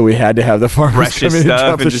 and so we had to have the farmers come in and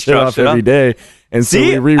drop the shit off every day. And so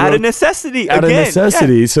See, we rewrote out of necessity. out again. of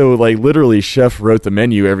necessity. Yeah. So like literally, chef wrote the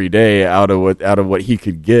menu every day out of what he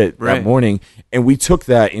could get that morning, and we took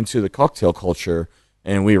that into the cocktail culture,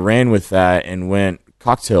 and we ran with that and went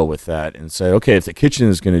cocktail with that, and said, okay, if the kitchen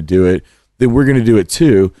is going to do it, then we're going to do it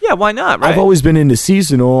too. Yeah, why not? Right? I've always been into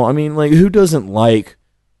seasonal. I mean, like, who doesn't like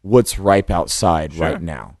what's ripe outside right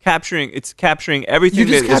now? Capturing everything. You're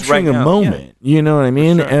just that is capturing right a now. moment. Yeah. You know what I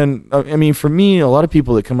mean? Sure. And I mean, for me, a lot of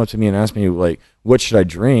people that come up to me and ask me like, "What should I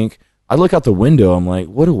drink?" I look out the window. I'm like,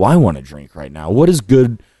 "What do I want to drink right now? What is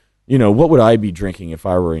good? You know, what would I be drinking if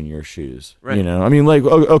I were in your shoes? Right. You know, I mean, like,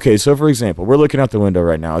 okay, so for example, we're looking out the window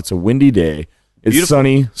right now. It's a windy day. It's Beautiful.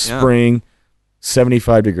 sunny, spring,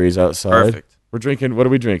 75 degrees outside. Perfect. We're drinking. What are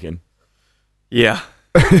we drinking? Yeah.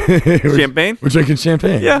 Champagne? We're drinking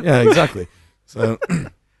champagne. Yeah. Exactly. So,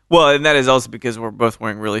 Well, and that is also because we're both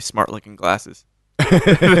wearing really smart-looking glasses.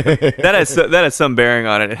 that has some bearing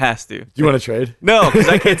on it. It has to. do you want to trade? No, because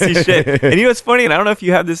I can't see shit. And you know what's funny? And I don't know if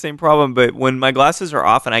you have the same problem, but when my glasses are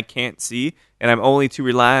off and I can't see, and I'm only to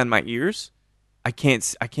rely on my ears, I can't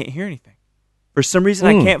hear anything. For some reason,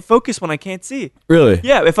 I can't focus when I can't see. Really?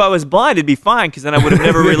 Yeah, if I was blind, it'd be fine because then I would have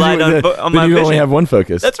never relied on my you vision. only have one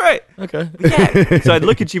focus. That's right. Okay. Yeah. So I'd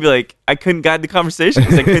look at you and be like, I couldn't guide the conversation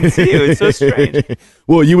because I couldn't see you. It's so strange.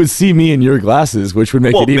 Well, you would see me in your glasses, which would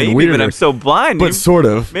make it even maybe, weirder. but I'm so blind. But sort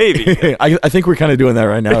of. Maybe. I think we're kind of doing that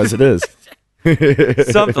right now as it is.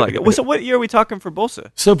 Something like that. Well, so what year are we talking for Bolsa?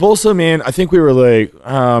 So Bolsa, man, I think we were like,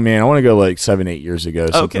 oh man, I want to go like 7-8 years ago,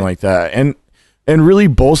 something like that. And really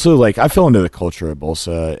Bolsa, like I fell into the culture of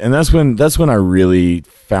Bolsa, and that's when I really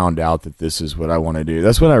found out that this is what I want to do.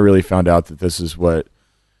 That's when I really found out that this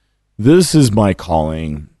is my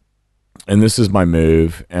calling, and this is my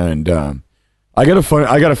move. And I got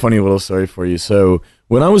a funny little story for you. So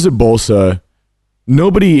when I was at Bolsa,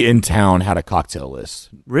 nobody in town had a cocktail list.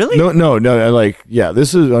 Really? No. Like, yeah,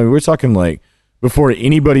 this is. I mean, we're talking like before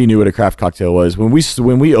anybody knew what a craft cocktail was. When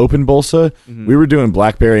we opened Bolsa, we were doing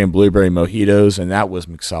blackberry and blueberry mojitos, and that was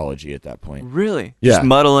mixology at that point. Really? Yeah. Just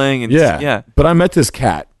muddling and Yeah. But I met this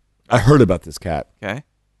cat. I heard about this cat. Okay.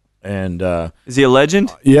 And is he a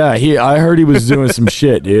legend? yeah, I heard he was doing some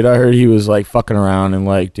shit, dude. I heard he was like fucking around and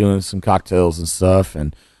like doing some cocktails and stuff,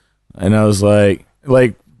 and I was like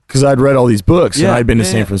because I'd read all these books and I'd been to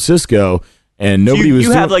San Francisco, and nobody was.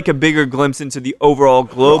 You have like a bigger glimpse into the overall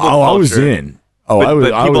global culture. I was in.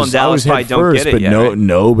 But people in Dallas probably don't get it but yet, right?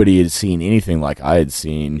 nobody had seen anything like I had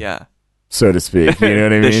seen. Yeah. So to speak, you know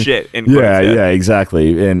what I mean? The shit. In quotes, yeah,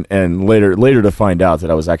 exactly. And later to find out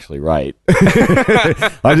that I was actually right.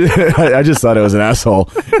 I just thought I was an asshole.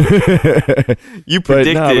 You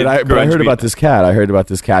predicted. But I heard about this cat. I heard about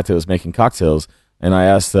this cat that was making cocktails, and I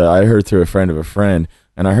asked. I heard through a friend of a friend,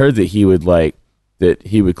 and I heard that he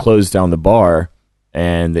would close down the bar,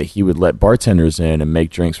 and that he would let bartenders in and make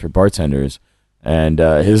drinks for bartenders. And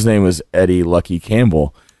his name was Eddie Lucky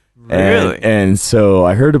Campbell. Really? And so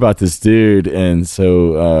I heard about this dude, and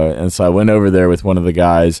so I went over there with one of the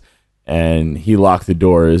guys, and he locked the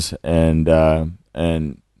doors, and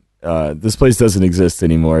this place doesn't exist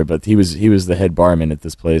anymore. But he was the head barman at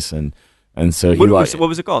this place, and so what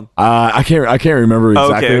was it called? I can't remember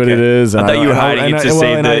exactly what it is. I thought you were hiding it to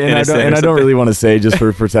save the innocent. And I don't really want to say just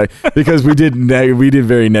for protect because we did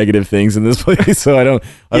very negative things in this place. So I don't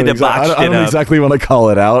exactly want to call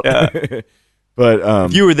it out. Yeah. But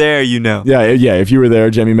if you were there, you know. Yeah. If you were there,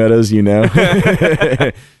 Jemmy Meadows, you know.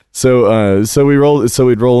 So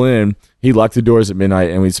we'd roll in. He'd lock the doors at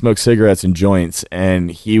midnight, and we'd smoke cigarettes and joints, and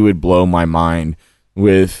he would blow my mind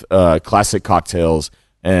with classic cocktails.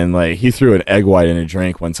 And like he threw an egg white in a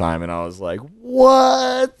drink one time, and I was like,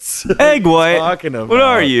 "What? Egg white? Talking about? What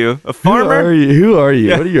are you? A farmer? Who are you?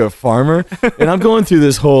 Yeah. What are you, a farmer?" And I'm going through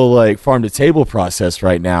this whole like farm to table process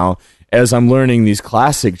right now as I'm learning these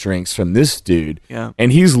classic drinks from this dude. Yeah.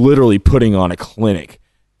 And he's literally putting on a clinic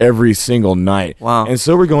every single night. Wow. And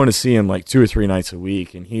so we're going to see him like 2 or 3 nights a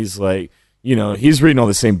week, and he's like, you know, he's reading all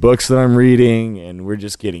the same books that I'm reading, and we're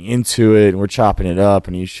just getting into it, and we're chopping it up,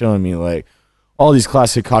 and he's showing me like all these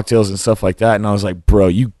classic cocktails and stuff like that. And I was like, bro,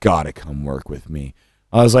 you gotta come work with me.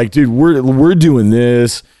 I was like, dude, we're doing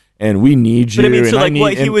this, and we need you. But I mean, so and like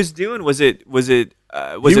what he was doing, was it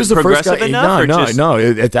progressive enough? No.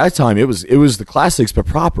 At that time, it was the classics, but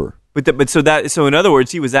proper. So in other words,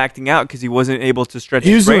 he was acting out because he wasn't able to stretch.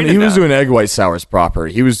 He was doing egg white sours proper.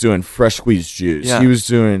 He was doing fresh squeezed juice. Yeah. He was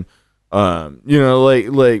doing,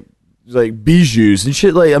 like bijous and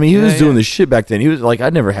shit. Like, I mean, he was doing this shit back then. He was like,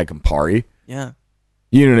 I'd never had Campari. Yeah.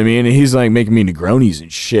 You know what I mean? And he's like making me Negronis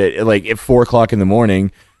and shit, like at 4:00 in the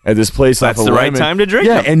morning at this place. That's the right time to drink.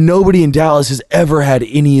 Yeah, them. and nobody in Dallas has ever had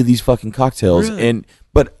any of these fucking cocktails. Really?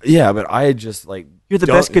 But I had just like you're the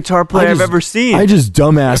best guitar player I've ever seen. I just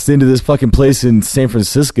dumbassed into this fucking place in San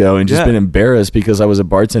Francisco and just been embarrassed because I was a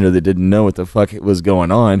bartender that didn't know what the fuck was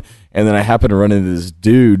going on, and then I happened to run into this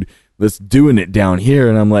dude that's doing it down here,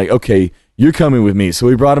 and I'm like, okay, you're coming with me. So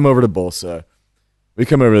we brought him over to Bolsa. We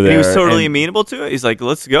come over there. And he was totally amenable to it. He's like,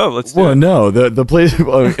 "Let's go, let's do it." Well, no, the place.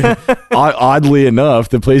 Oddly enough,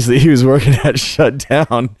 the place that he was working at shut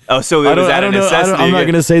down. Oh, so it was out of necessity. I'm not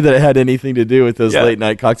going to say that it had anything to do with those late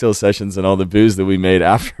night cocktail sessions and all the booze that we made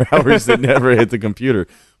after hours that never hit the computer.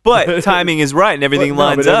 But timing is right, and everything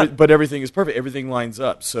lines up. But everything is perfect. Everything lines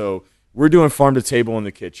up. So we're doing farm to table in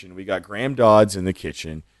the kitchen. We got Graham Dodds in the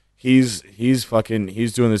kitchen. He's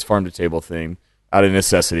doing this farm to table thing out of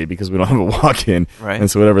necessity because we don't have a walk-in. Right.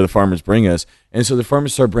 And so whatever the farmers bring us. And so the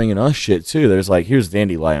farmers start bringing us shit too. There's like, here's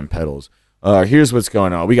dandelion petals. Here's what's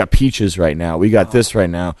going on. We got peaches right now. We got this right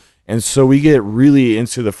now. And so we get really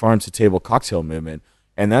into the farm to table cocktail movement.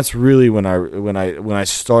 And that's really when I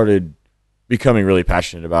started becoming really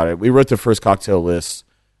passionate about it. We wrote the first cocktail list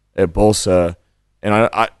at Bolsa. And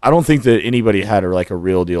I don't think that anybody had a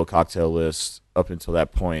real deal cocktail list up until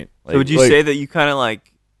that point. So would you say that you kind of like,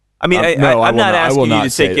 I mean, I'm not asking you to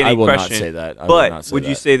take any question. I will not say that. But would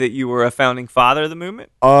you say that you were a founding father of the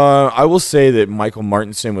movement? I will say that Michael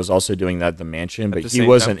Martinson was also doing that at the Mansion, but he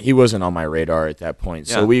wasn't on my radar at that point.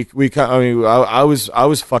 So I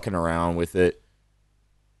was fucking around with it,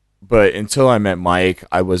 but until I met Mike,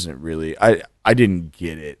 I wasn't really. I didn't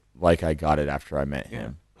get it like I got it after I met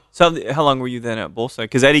him. So how long were you then at Bolsa?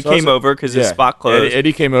 Because Eddie came over because his spot closed.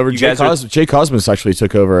 Eddie came over. Jay Cosmos actually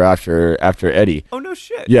took over after Eddie. Oh no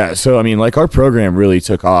shit. Yeah. So I mean, like our program really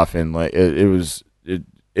took off, and like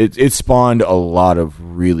it spawned a lot of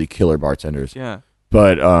really killer bartenders. Yeah.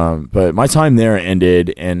 But my time there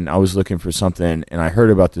ended, and I was looking for something, and I heard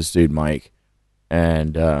about this dude Mike,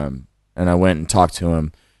 and I went and talked to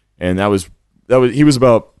him, and he was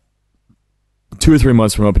about 2 or 3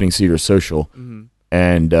 months from opening Cedar Social. Mm-hmm.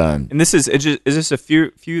 And this is this a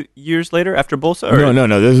few years later after Bolsa? Or?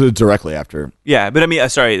 No. This is directly after. Yeah, but I mean,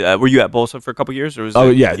 sorry, were you at Bolsa for a couple years, or was?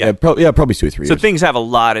 Probably 2 or 3 years. So things have a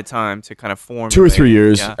lot of time to kind of form. 2 or 3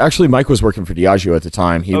 years. Yeah. Actually, Mike was working for Diageo at the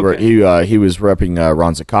time. He was repping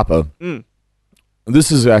Ron Zacapa. Mm.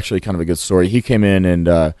 This is actually kind of a good story. He came in and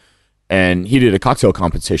he did a cocktail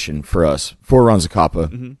competition for us for Ron Zacapa,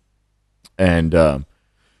 mm-hmm. And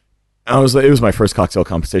it was my first cocktail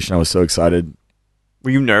competition. I was so excited. Were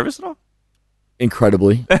you nervous at all?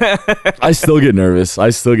 Incredibly. I still get nervous. I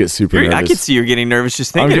still get super nervous. I can see you're getting nervous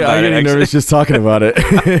just thinking about it. I'm getting nervous just talking about it.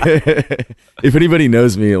 If anybody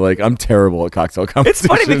knows me, like I'm terrible at cocktail competitions.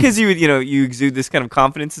 It's funny because you exude this kind of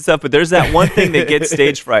confidence and stuff, but there's that one thing that gets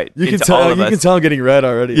stage fright. You can tell I'm getting red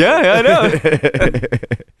already. Yeah,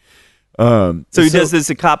 I know. So he does this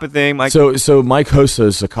Zacapa thing, Mike. So Mike hosts a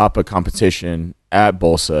Zacapa competition at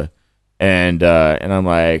Bolsa, and I'm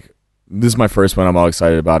like, this is my first one. I'm all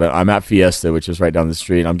excited about it. I'm at Fiesta, which is right down the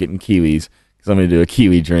street. I'm getting Kiwis because I'm going to do a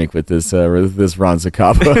Kiwi drink with this Ron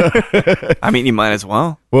Zacapa. I mean, you might as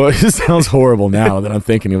well. Well, it just sounds horrible now that I'm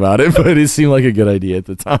thinking about it, but it seemed like a good idea at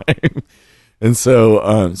the time. And so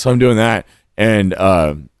I'm doing that, and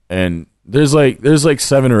there's like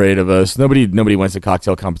 7 or 8 of us. Nobody went to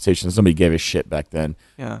cocktail competitions. Nobody gave a shit back then.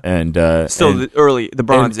 Yeah. And the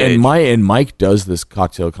Bronze Age. And Mike does this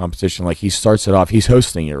cocktail competition. Like he starts it off. He's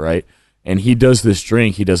hosting it, right? And he does this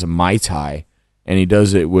drink. He does a Mai Tai, and he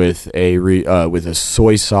does it with a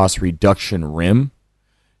soy sauce reduction rim.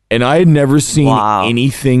 And I had never seen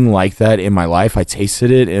anything like that in my life. I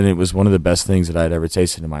tasted it, and it was one of the best things that I'd ever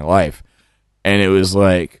tasted in my life. And it was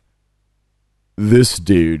like, this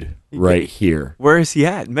dude right here. Where is he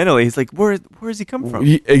at mentally? He's like, where does he come from?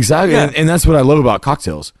 Exactly. Yeah. And that's what I love about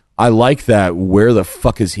cocktails. I like that. Where the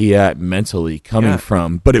fuck is he at mentally coming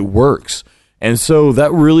from? But it works. And so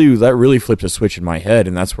that really flipped a switch in my head,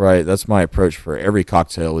 and that's my approach for every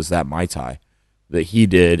cocktail is that Mai Tai that he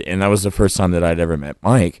did, and that was the first time that I'd ever met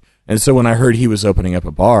Mike. And so when I heard he was opening up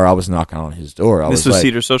a bar, I was knocking on his door. This was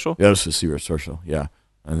Cedar Social? Yeah, this was Cedar Social, yeah.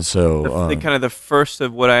 And so kind of the first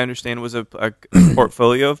of what I understand was a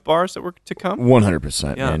portfolio of bars that were to come.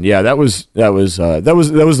 100%, man. Yeah, that was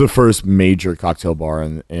the first major cocktail bar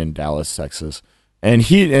in Dallas, Texas. And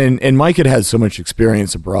he Mike had so much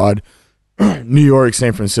experience abroad. New York,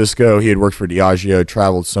 San Francisco. He had worked for Diageo,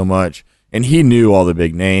 traveled so much, and he knew all the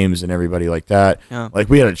big names and everybody like that. Yeah. Like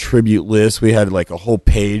we had a tribute list. We had like a whole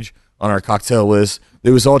page on our cocktail list. It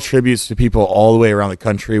was all tributes to people all the way around the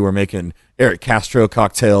country. We're making Eric Castro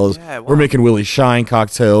cocktails. Yeah, wow. We're making Willie Shine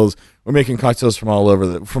cocktails. We're making cocktails from all over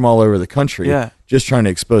the country. Yeah. Just trying to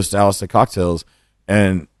expose Dallas to cocktails.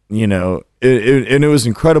 And and it was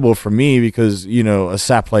incredible for me because, a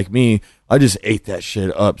sap like me, I just ate that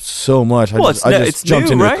shit up so much. I just jumped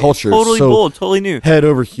new, into right? the culture. Totally so bold, totally new. Head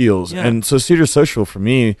over heels. Yeah. And so Cedar Social for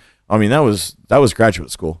me, I mean, that was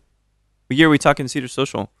graduate school. What year are we talking Cedar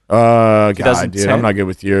Social? God, dude, I'm not good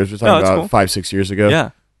with years. We're talking about cool. 5-6 years ago.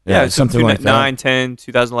 Yeah, something like that. 9, 10,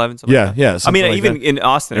 2011, something like that. Yeah. I mean, like even that. in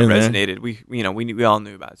Austin, it resonated. We all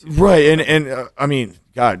knew about it. Right, and I mean,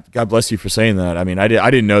 God bless you for saying that. I mean, I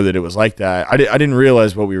didn't know that it was like that. I didn't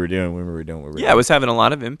realize what we were doing when we were doing what we were doing. Yeah, it was having a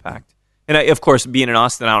lot of impact. And of course, being in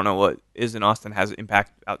Austin, I don't know what is in Austin has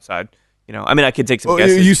impact outside. I mean, I could take some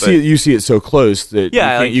guesses. You see it so close that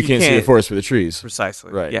you can't see the forest for the trees.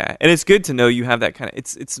 Precisely. Right. Yeah, and it's good to know you have that kind of.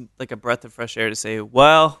 It's like a breath of fresh air to say,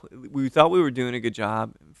 well, we thought we were doing a good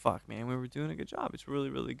job. Fuck, man, we were doing a good job. It's really,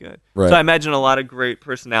 really good. Right. So I imagine a lot of great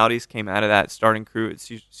personalities came out of that starting crew at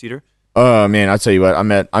Cedar. Oh man, I'll tell you what. I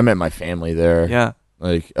met my family there. Yeah.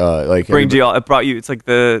 It brought you. It's like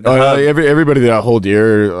the everybody that I hold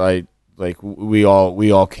dear. Like we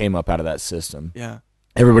all came up out of that system. Yeah.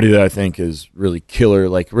 Everybody that I think is really killer,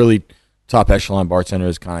 like really top echelon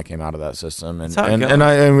bartenders, kind of came out of that system.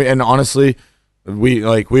 And honestly, we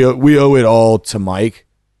owe it all to Mike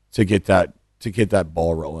to get that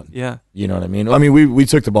ball rolling. Yeah. You know what I mean? I mean, we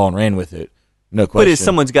took the ball and ran with it. No question. But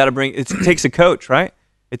someone's got to bring. It takes a coach, right?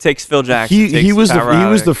 It takes Phil Jackson. He was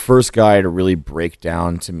the first guy to really break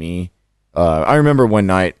down to me. I remember one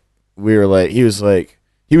night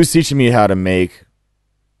he was teaching me how to make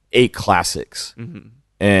 8 classics. Mm-hmm.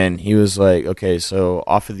 And he was like, okay, so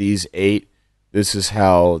off of these 8, this is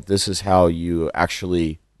how you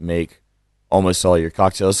actually make almost all your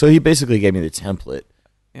cocktails. So he basically gave me the template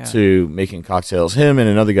to making cocktails. Him and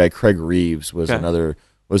another guy, Craig Reeves, was another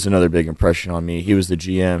big impression on me. He was the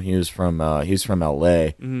GM. He was from LA.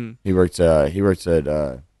 Mm-hmm. He worked at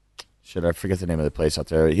I forget the name of the place out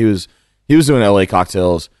there. He was doing LA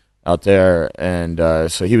cocktails out there, and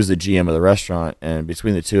so he was the GM of the restaurant. And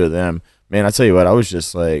between the two of them, man, I tell you what, I was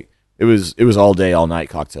just like, it was all day, all night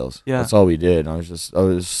cocktails. Yeah, that's all we did. And I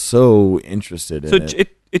was so interested in it. So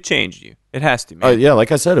it changed you. It has to, man. Yeah,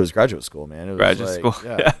 like I said, it was graduate school, man. It was graduate school.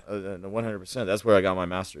 Yeah, 100%. That's where I got my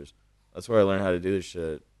master's. That's where I learned how to do this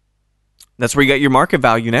shit. That's where you got your market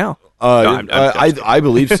value now. I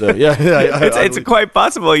believe so. Yeah, it's quite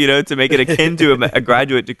possible, to make it akin to a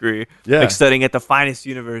graduate degree, like studying at the finest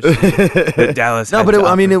university that Dallas. No, but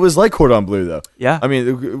it was like Cordon Bleu, though. Yeah, I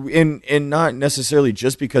mean, and not necessarily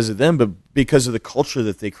just because of them, but because of the culture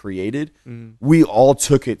that they created. We all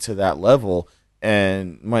took it to that level.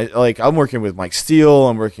 And I'm working with Mike Steele.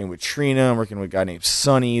 I'm working with Trina. I'm working with a guy named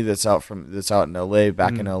Sonny that's out in LA,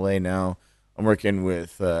 back in LA now. I'm working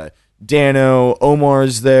with Dano.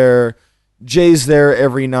 Omar's there. Jay's there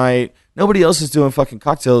every night. Nobody else is doing fucking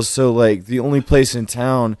cocktails. So like the only place in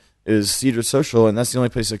town is Cedar Social, and that's the only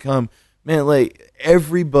place to come. Man, like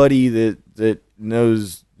everybody that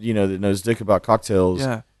knows dick about cocktails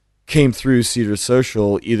came through Cedar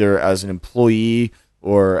Social either as an employee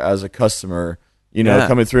or as a customer.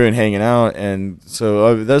 Coming through and hanging out, and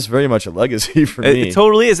so that's very much a legacy for me. It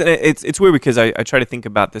totally is, and it's weird because I try to think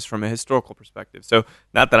about this from a historical perspective. So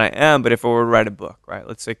not that I am, but if I were to write a book, right?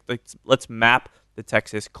 Let's map the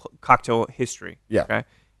Texas cocktail history. Yeah. Okay.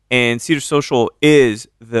 And Cedar Social is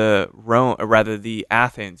the Rome, or rather the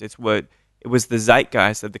Athens. It was the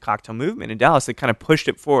zeitgeist of the cocktail movement in Dallas that kind of pushed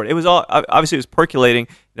it forward. It was all obviously it was percolating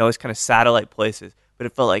in all these kind of satellite places, but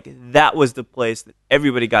it felt like that was the place that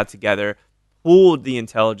everybody got together. Pulled the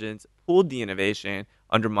intelligence, pulled the innovation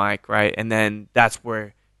under Mike, right? And then that's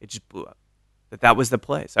where it just blew up. That was the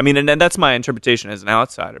place. I mean, and that's my interpretation as an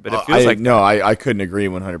outsider, but it feels I couldn't agree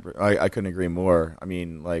 100%. I couldn't agree more. I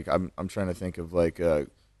mean, like I'm trying to think of like a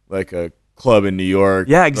club in New York.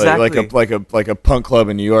 Yeah, exactly. Like a punk club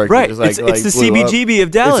in New York. Right. It's the CBGB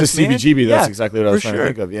of Dallas. It's the CBGB. That's exactly what I was trying to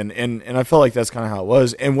think of. And I felt like that's kind of how it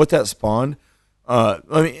was. And what that spawned. I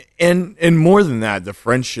mean, and more than that, the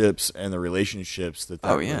friendships and the relationships that.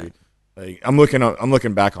 Like I'm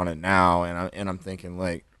looking back on it now, and I'm thinking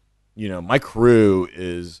like, my crew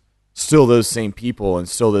is still those same people and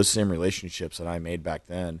still those same relationships that I made back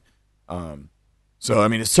then. So I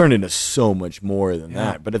mean, it's turned into so much more than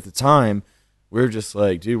that. But at the time, we were just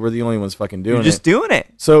like, dude, we're the only ones fucking doing it. You're just doing it.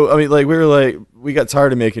 So I mean, like we got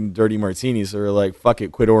tired of making dirty martinis, so we were like, fuck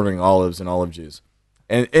it, quit ordering olives and olive juice.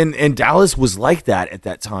 And Dallas was like that at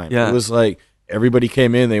that time. Yeah. It was like everybody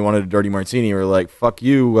came in, they wanted a dirty martini. We're like, fuck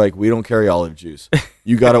you, like we don't carry olive juice.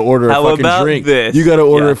 You got to order a fucking drink. This? You got to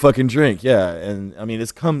order a fucking drink. Yeah, and I mean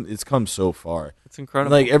it's come so far. It's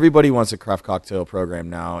incredible. Like everybody wants a craft cocktail program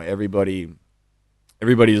now. Everybody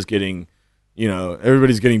is getting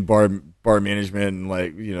everybody's getting bar management and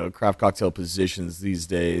like, craft cocktail positions these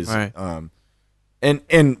days. Right.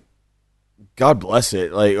 And God bless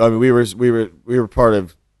it. Like, I mean, we were part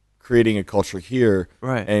of creating a culture here.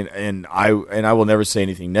 Right. And I will never say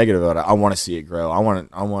anything negative about it. I want to see it grow. I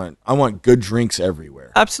want good drinks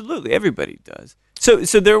everywhere. Absolutely. Everybody does. So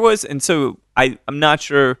there was, and so I'm not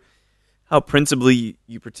sure how principally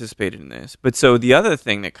you participated in this, but so the other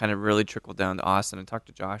thing that kind of really trickled down to Austin, and talked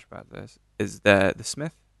to Josh about this, is the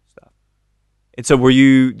Smith stuff. And so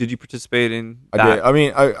did you participate in that? I did. I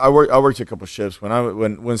mean, I worked a couple shifts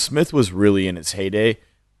when Smith was really in its heyday.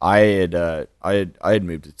 I had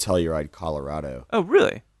moved to Telluride, Colorado. Oh,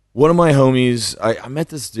 really? One of my homies, I met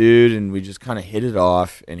this dude and we just kind of hit it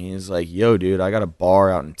off. And he was like, "Yo, dude, I got a bar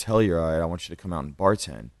out in Telluride. I want you to come out and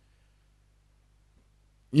bartend."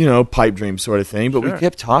 Pipe dream sort of thing. But Sure. we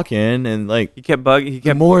kept talking and like He kept bugging.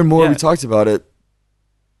 the more and more we talked about it.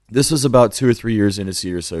 This was about 2 or 3 years into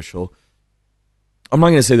Cedar Social. I'm not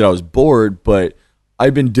going to say that I was bored, but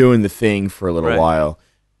I'd been doing the thing for a little Right. while,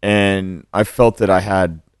 and I felt that I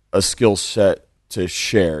had a skill set to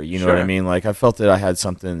share. You know what I Sure. mean? Like, I felt that I had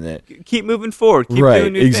something that Keep moving forward. Keep right,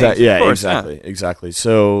 doing new exactly, things. yeah, Of course, exactly.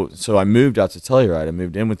 So I moved out to Telluride. I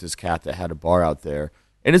moved in with this cat that had a bar out there,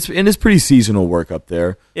 and it's pretty seasonal work up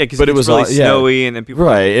there. Yeah, because but it was really snowy, and then people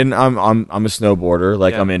right, and I'm a snowboarder,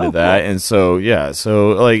 like Yeah. I'm into Oh, that, cool. and so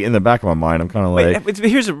like in the back of my mind, I'm kind of like, Wait,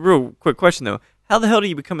 here's a real quick question though: how the hell do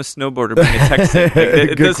you become a snowboarder being a Texan? Like, it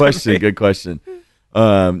good doesn't question. Good question.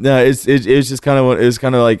 No, it's just kind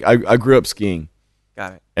of like I grew up skiing,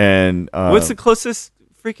 Got it. and What's the closest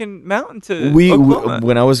freaking mountain to we Oklahoma?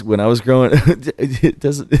 when I was growing, it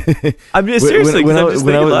doesn't. I'm just seriously when because I'm just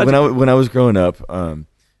thinking logically. when I was growing up,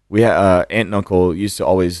 we had aunt and uncle used to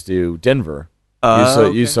always do Denver.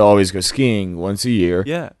 Used to always go skiing once a year.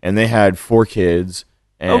 Yeah. and they had 4 kids.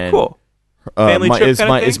 And, Cool. Family trip it's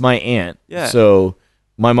kind of it's thing? my aunt. Yeah. So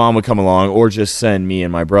my mom would come along, or just send me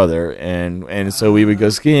and my brother, and so we would go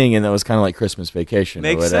skiing, and that was kind of like Christmas vacation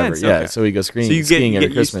Makes or whatever. sense, Yeah, okay. so we go skiing. So you skiing get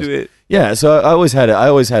every used Christmas. to it. Yeah, so I always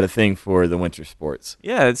had a thing for the winter sports.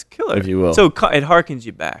 Yeah, it's killer, If you will. So it harkens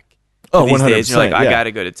you back. Oh, these days, you're like, 100%, I yeah. got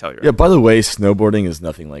to go to Telluride. Yeah. By the way, snowboarding is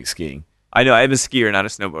nothing like skiing. I know. I'm a skier, not a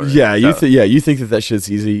snowboarder. Yeah, so- you think that shit's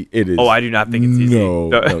easy? It is. Oh, I do not think it's easy.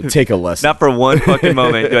 No, take a lesson. Not for one fucking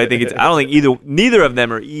moment do I think it's. I don't think neither of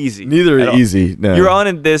them are easy. Neither at are all. easy. No. You're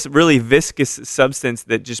on this really viscous substance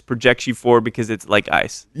that just projects you forward because it's like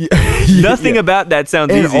ice. Nothing about that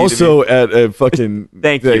sounds and easy. also to me. at a fucking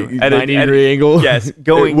Thank you. At a- 90-degree at- angle. yes,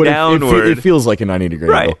 going downward. It feels like a 90-degree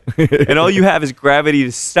Right. angle. And all you have is gravity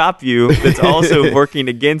to stop you that's also working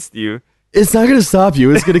against you. It's not going to stop you.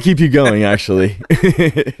 It's going to keep you going, actually.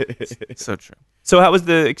 So true. So how was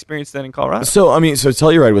the experience then in Colorado? So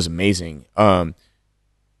Telluride was amazing. And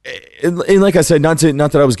like I said, not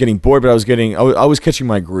that I was getting bored, but I was catching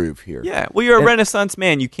my groove here. Yeah. Well, you're a Renaissance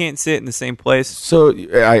man. You can't sit in the same place. So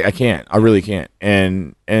I can't. I really can't.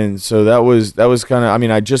 And so that was kind of. I mean,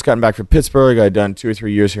 I'd just gotten back from Pittsburgh. I'd done 2 or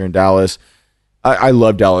 3 years here in Dallas. I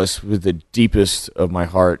love Dallas with the deepest of my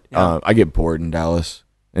heart. Yeah. I get bored in Dallas,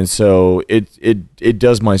 and so it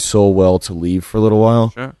does my soul well to leave for a little while.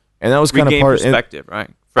 Sure. And that was kind of Regain part. perspective, right?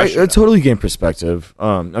 I Freshen up. totally gained perspective.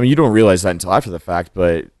 I mean, you don't realize that until after the fact,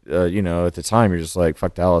 but at the time, you're just like,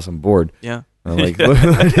 "Fuck Dallas, I'm bored." Yeah. I'm like,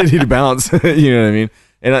 I need to bounce. You know what I mean?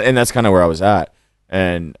 And that's kind of where I was at.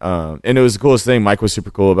 And it was the coolest thing. Mike was super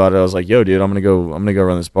cool about it. I was like, "Yo, dude, I'm gonna go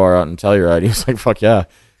run this bar out in Telluride." He was like, "Fuck yeah,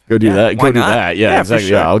 go do Yeah, that. why Go do not? that." Yeah, Yeah, for exactly.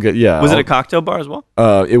 sure. Yeah, I'll get. Yeah. Was it a cocktail bar as well?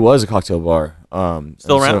 It was a cocktail bar. Still and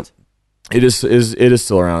so around? it is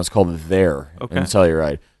still around. It's called There Okay. in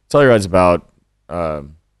Telluride. Telluride's about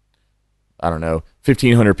I don't know,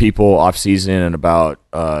 1,500 people off season and about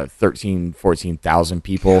 14,000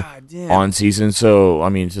 people God damn. on season. So I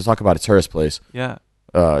mean, to talk about a tourist place, Yeah.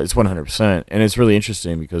 it's 100%, and it's really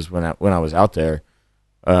interesting because when I was out there,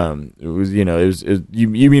 it was you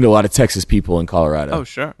you meet a lot of Texas people in Colorado. Oh,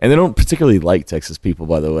 sure. And they don't particularly like Texas people,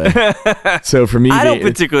 by the way. So for me, I don't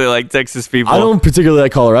particularly like Texas people. I don't particularly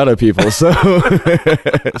like Colorado people, so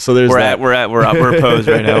so there's that. We're opposed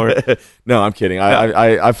right now. No, I'm kidding.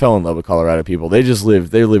 I fell in love with Colorado people. They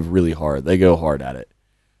live really hard. They go hard at it.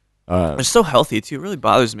 They're so healthy too. It really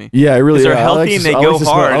bothers me. Yeah, it really. They're I healthy and they go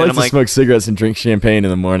hard. I and like I'm to like, smoke cigarettes and drink champagne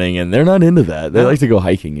in the morning, and they're not into that. They like to go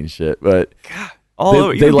hiking and shit. But all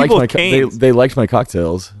over. they Even liked people my with canes. they liked my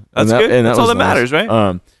cocktails. That's and good. And That's all was that matters,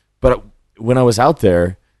 right? But when I was out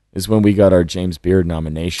there is when we got our James Beard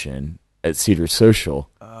nomination at Cedar Social.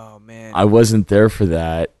 Oh man. I wasn't there for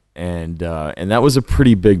that, and that was a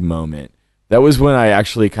pretty big moment. That was when I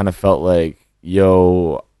actually kind of felt like,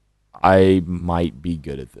 yo, I might be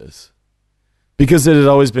good at this. Because it had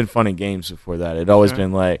always been fun and games before that. It had always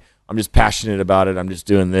been like, I'm just passionate about it. I'm just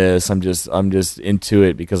doing this. I'm just into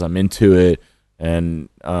it because I'm into it. And,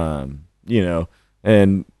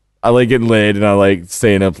 and I like getting laid and I like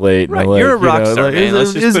staying up late. Right, and you're a rock star, man. It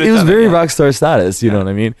was very rock star status, you know what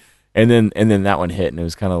I mean? And then that one hit and it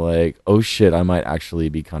was kind of like, oh shit, I might actually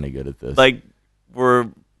be kind of good at this. Like, we're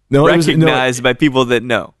recognized by people that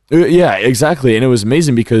know. Yeah, exactly. And it was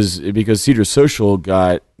amazing because Cedar Social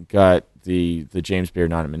got the James Beard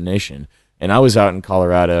nomination. And I was out in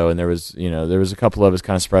Colorado, and there was a couple of us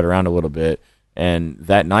kind of spread around a little bit, and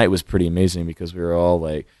that night was pretty amazing because we were all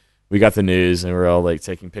like, we got the news, and we were all like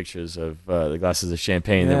taking pictures of the glasses of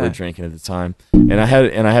champagne that we were drinking at the time. And I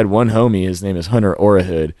had one homie, his name is Hunter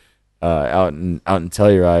Orahood, out in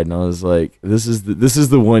Telluride, and I was like, this is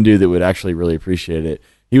the one dude that would actually really appreciate it.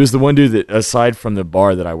 He was the one dude that, aside from the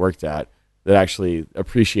bar that I worked at, that actually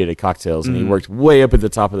appreciated cocktails, and he worked way up at the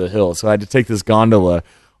top of the hill. So I had to take this gondola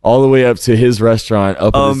all the way up to his restaurant,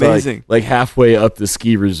 up amazing. Like halfway up the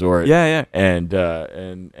ski resort. Yeah. And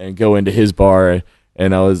go into his bar.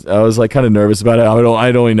 And I was like kind of nervous about it.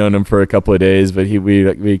 I'd only known him for a couple of days, but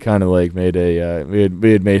we kind of like made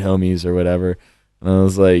we had made homies or whatever. And I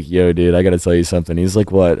was like, yo, dude, I got to tell you something. He's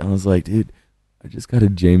like, what? I was like, dude, I just got a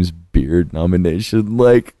James Beard nomination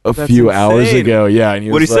like a few hours ago. Yeah.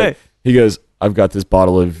 And What'd he say? He goes, I've got this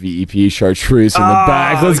bottle of VEP chartreuse in the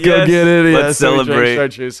back. Let's go get it. Let's celebrate. We drank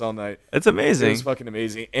chartreuse all night. That's amazing. It was fucking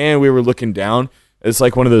amazing. And we were looking down. It's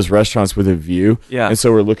like one of those restaurants with a view. Yeah. And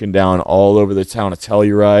so we're looking down all over the town of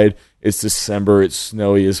Telluride. It's December. It's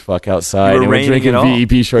snowy as fuck outside. And we're drinking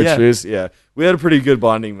VEP chartreuse. Yeah. We had a pretty good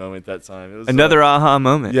bonding moment that time. It was another aha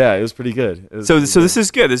moment. Yeah, it was pretty good. So this is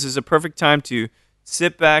good. This is a perfect time to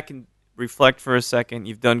sit back and reflect for a second.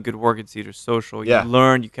 You've done good work at Cedar Social. You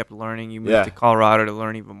learned. You kept learning. You moved to Colorado to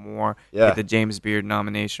learn even more. Get the James Beard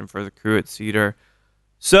nomination for the crew at Cedar.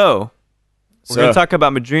 So we're going to talk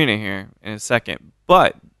about Madrina here in a second.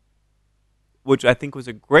 But, which I think was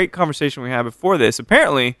a great conversation we had before this,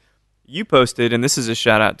 apparently you posted, and this is a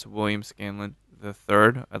shout out to William Scanlon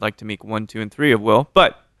III. I'd like to meet 1, 2, and 3 of Will.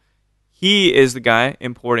 But he is the guy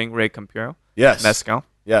importing Rey Campero. Yes. Mezcal.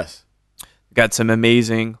 Yes. Got some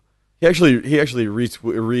amazing... He actually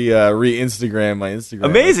re-Instagram my Instagram.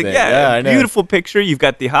 Amazing, yeah. I know. Beautiful picture. You've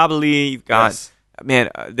got the Jabali. You've got,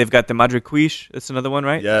 they've got the Madre Quiche. That's another one,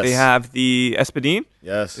 right? Yes. They have the Espadin.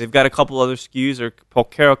 Yes. They've got a couple other SKUs or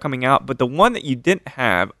Pulquero coming out. But the one that you didn't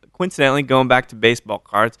have, coincidentally, going back to baseball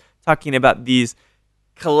cards, talking about these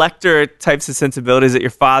collector types of sensibilities that your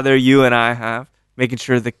father, you, and I have, making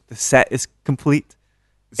sure the set is complete.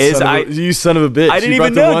 You son of a bitch! I didn't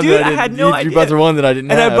even know, dude. I had no idea. You brought the one that I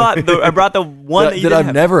didn't have. And I brought the one that you didn't I've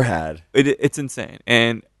have. never had. It's insane.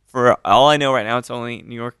 And for all I know right now, it's only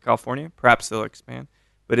New York, California. Perhaps they'll expand.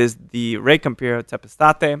 But is the Rey Campero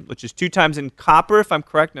Tepestate, which is 2 times in copper, if I'm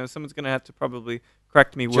correct. Now, someone's going to have to probably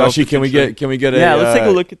correct me. Joshy, can we get a... Yeah, let's take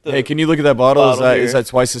a look at the... Hey, can you look at that bottle? Is that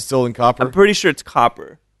twice as still in copper? I'm pretty sure it's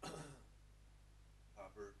copper.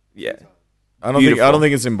 Yeah. I don't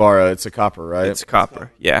think it's in Barra. It's a copper, right? It's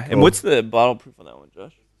copper. Yeah. Cool. And what's the bottle proof on that one,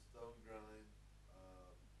 Josh?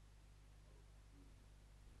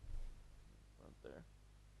 Right there.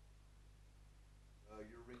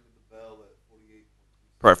 You're ringing the bell at 48.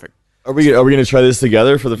 Perfect. Are we going to try this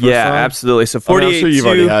together for the first time? Yeah, absolutely. So 48. I'm sure you've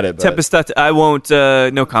already had it. Tepestate. I won't.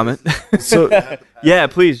 No comment. So yeah,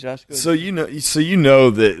 please, Josh. So you know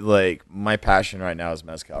that like my passion right now is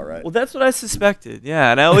mezcal, right? Well, that's what I suspected.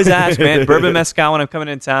 Yeah, and I always ask, man, bourbon mezcal when I'm coming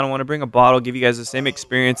in town. I want to bring a bottle, give you guys the same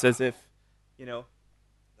experience as if,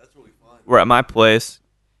 that's really fun. We're at my place,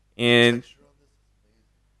 and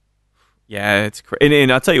yeah, it's crazy.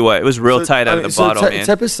 And I'll tell you what, it was real tight out of the bottle, man.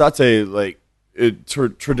 Tepestate, like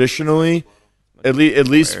traditionally, at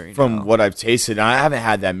least from what I've tasted, and I haven't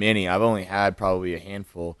had that many. I've only had probably a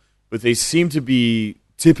handful. But they seem to be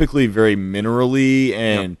typically very minerally,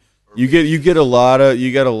 and you get a lot of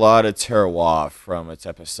terroir from a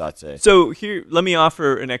Tepestate. So here, let me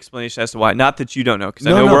offer an explanation as to why. Not that you don't know, because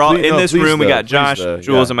I know we're all in this room. We got Josh,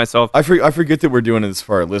 Jules, and myself. I forget that we're doing this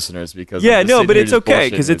for our listeners because but it's okay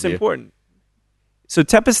because it's important. So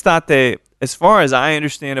Tepestate, as far as I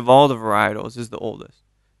understand of all the varietals, is the oldest.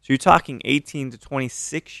 So you're talking 18 to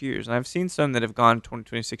 26 years. And I've seen some that have gone 20,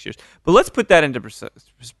 26 years. But let's put that into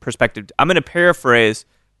perspective. I'm going to paraphrase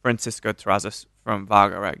Francisco Terrazas from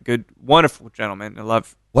Vaga, right? Good, wonderful gentleman. I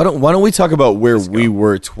love. Why don't we talk about where we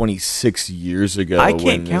were 26 years ago? I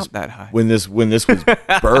can't count that high. When this was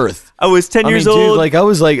birthed. I was 10 years old. Dude, I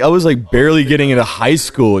was barely getting into high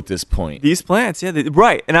school at this point. These plants, yeah,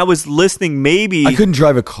 right. And I was listening. Maybe I couldn't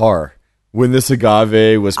drive a car. when this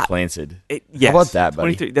agave was planted. Yes, How about that,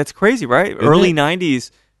 buddy? That's crazy, right? Isn't Early it?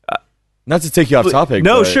 90s. Not to take you off topic.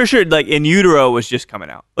 No, but sure. Like In Utero was just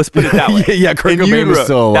coming out. Let's put it that way. yeah, Kurt In Cobain was Utero.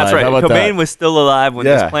 still alive. That's right. How about Cobain that? was still alive when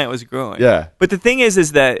Yeah. this plant was growing. Yeah. But the thing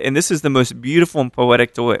is that, and this is the most beautiful and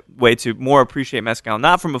poetic way to more appreciate mezcal,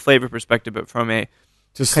 not from a flavor perspective, but from a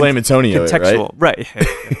To Slam Antonio, contextual. Right. This is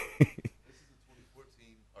a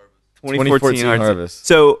 2014 harvest. 2014 harvest.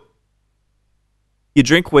 So you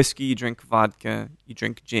drink whiskey, you drink vodka, you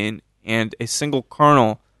drink gin, and a single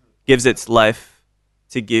kernel gives its life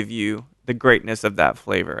to give you the greatness of that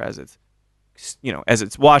flavor as it's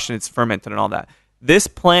washed and it's fermented and all that. This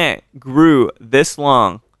plant grew this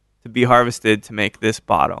long to be harvested to make this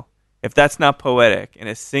bottle. If that's not poetic in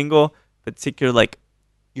a single particular, like,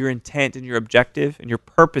 your intent and your objective and your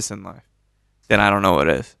purpose in life, then I don't know what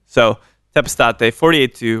is. So Tepestate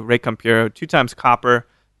 48-2 Rey Campero, 2 times copper,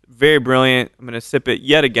 very brilliant. I'm gonna sip it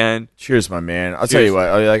yet again. Cheers, my man. I'll tell you what.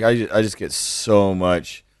 I just get so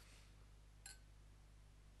much.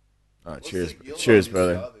 Oh, cheers, cheers,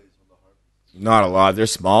 brother. Not a lot. They're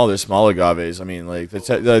small. They're small agaves. I mean, like the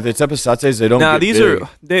Tepestates, they don't. Now get these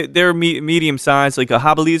big. they're medium size. Like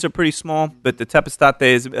Habalis are pretty small, but the Tepestate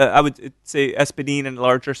is I would say Espadin and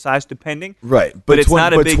larger size, depending. Right, but it's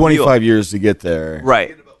not a big 25 years to get there. Right.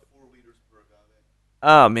 Get about 4 liters per agave.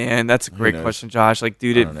 Oh man, that's a great knows? question, Josh. Like,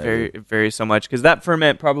 dude, I it don't know, it varies so much because that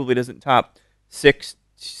ferment probably doesn't top 6%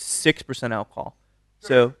 alcohol.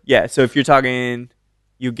 So yeah, so if you're talking,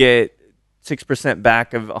 you get 6%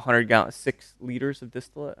 back of 100 gallons, 6 liters of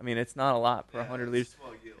distillate. I mean, it's not a lot per 100 liters.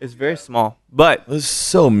 It's very small, but It's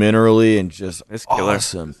so minerally and just It's killer.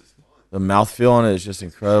 awesome. The mouthfeel on it is just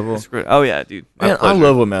incredible. it's great. Oh yeah, dude. My Man, I pleasure.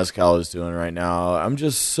 love what mezcal is doing right now. I'm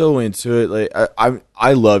just so into it. Like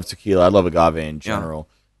I love tequila. I love agave in general,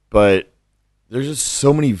 but there's just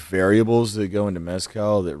so many variables that go into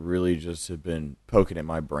mezcal that really just have been poking at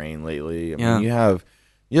my brain lately. I Yeah. mean, you have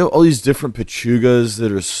all these different pechugas that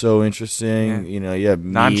are so interesting. Yeah. You have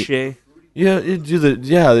meat. Nanche, Yeah, they do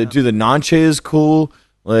the nanche is cool.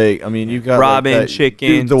 Like, I mean, you got Robin, like that,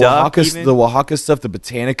 chicken, the duck Oaxaca, even. the Oaxaca stuff. The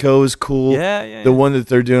Botanico is cool. Yeah. The one that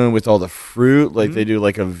they're doing with all the fruit, like they do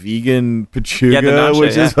like a vegan pechuga, Yeah, the nanche,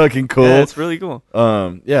 which yeah. is fucking cool. Yeah, it's really cool.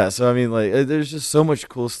 Yeah. So I mean, like, there's just so much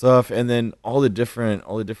cool stuff, and then all the different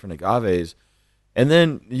agaves, and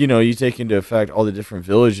then you take into effect all the different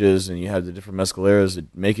villages, and you have the different mezcaleras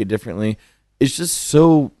that make it differently. It's just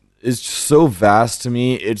so vast to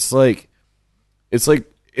me. It's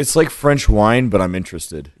like French wine, but I'm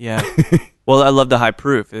interested. Yeah. Well, I love the high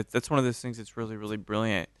proof. That's one of those things that's really, really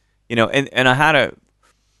brilliant. And I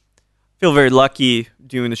feel very lucky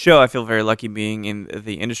doing the show. I feel very lucky being in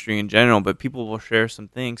the industry in general, but people will share some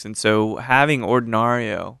things. And so having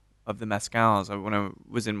Ordinario of the mezcals, when I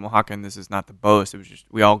was in Oaxaca, and this is not the boast, it was just,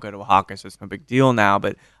 we all go to Oaxaca, so it's no big deal now,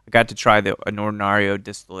 but I got to try an Ordinario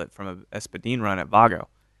distillate from a Espadin run at Vago.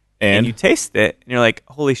 And you taste it, and you're like,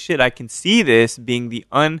 holy shit, I can see this being the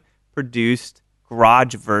unproduced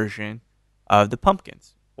garage version of the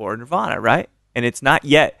Pumpkins or Nirvana, right? And it's not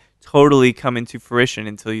yet totally come into fruition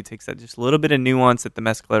until you take that just a little bit of nuance that the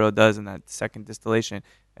Mezcalero does in that second distillation,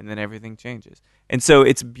 and then everything changes. And so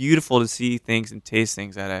it's beautiful to see things and taste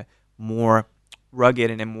things at a more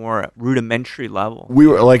rugged and a more rudimentary level. We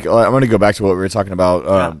were like, I'm going to go back to what we were talking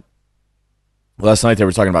about last night. They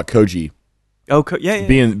were talking about koji. Oh, yeah.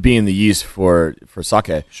 Being the yeast for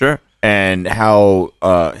sake, Sure. and how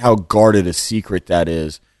guarded a secret that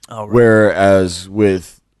is. Oh, right. Whereas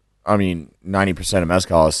with, 90% of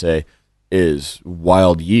mezcal, I'll say, is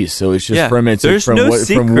wild yeast, so it's just fermented There's from no what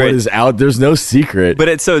is out. There's no secret, But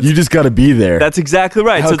it's you just got to be there. That's exactly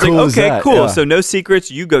right. How So it's cool like, is okay, that? cool. Yeah. So no secrets.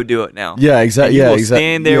 You go do it now. Yeah, exactly. You Yeah, will exactly.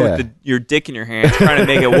 stand there Yeah. with your dick in your hands trying to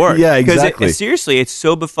make it work. Yeah, 'Cause exactly. seriously, it's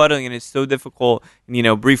so befuddling and it's so difficult.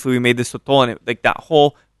 And, briefly we made this sotol, and like that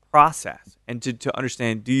whole process, and to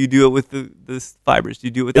understand, do you do it with the fibers? Do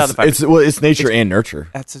you do it without the fibers? It's nature and nurture.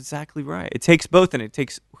 That's exactly right. It takes both, and it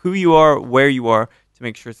takes who you are, where you are, to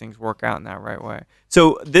make sure things work out in that right way.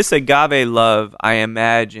 So this agave love, I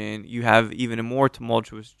imagine you have even a more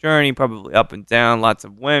tumultuous journey, probably up and down, lots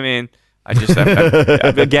of women. I've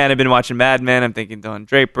been watching Mad Men. I'm thinking Don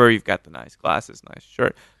Draper. You've got the nice glasses, nice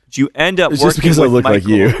shirt. But you end up It's working just because with I look like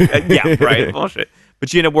Michael. you. Yeah, right. Bullshit.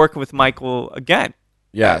 But you end up working with Michael again.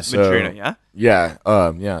 Yeah. Maturino, yeah? Yeah.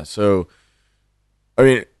 Yeah. So,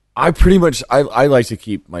 I pretty much I like to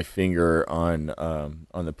keep my finger on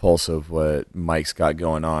the pulse of what Mike's got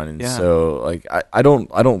going on, and so like I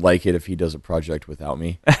don't like it if he does a project without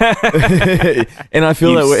me, and I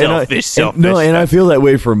feel that way. Selfish. And I feel that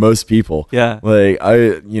way for most people. Yeah, like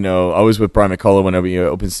I was with Brian McCullough whenever you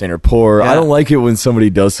open Standard Pour. Yeah. I don't like it when somebody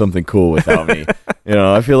does something cool without me.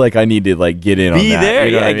 I feel like I need to like get in on that. Be there,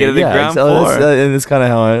 you know what I mean? get to the ground floor, and it's kind of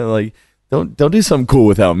how I like. Don't do something cool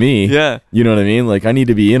without me. Yeah, you know what I mean. Like I need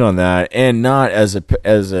to be in on that, and not as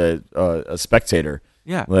a spectator.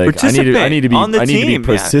 Yeah, like I need to be on the I need team, to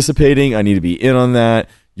be participating. I need to be in on that.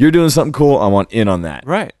 You're doing something cool. I want in on that.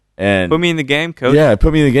 Right. And put me in the game, coach. Yeah,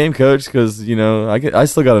 put me in the game, coach, because I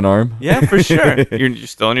still got an arm. Yeah, for sure. You're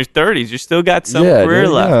still in your 30s. You still got some career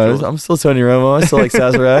left. Yeah, I'm still Tony Romo. I still like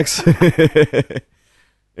Sazerac.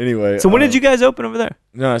 Anyway, so when did you guys open over there?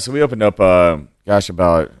 No, so we opened up,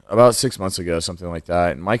 about 6 months ago, something like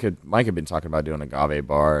that. And Mike had been talking about doing an agave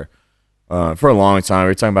bar for a long time. We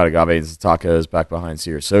were talking about agaves and tacos back behind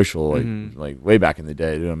Sears Social, like way back in the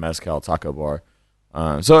day, doing a mezcal taco bar.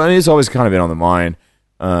 So I mean, it's always kind of been on the mind.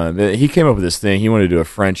 He came up with this thing. He wanted to do a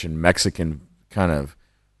French and Mexican kind of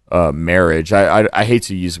marriage. I hate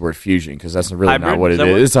to use the word fusion because that's really hybrid? not what it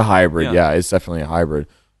is. It's a hybrid. Yeah, it's definitely a hybrid.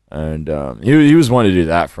 And he was wanting to do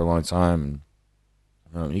that for a long time.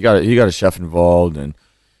 And, he got a chef involved, and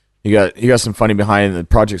he got some funding behind it. The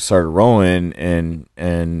project started rolling,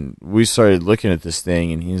 and we started looking at this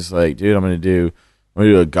thing. And he's like, "Dude, I'm gonna do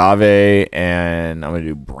agave, and I'm gonna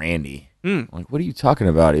do brandy." I'm like, "What are you talking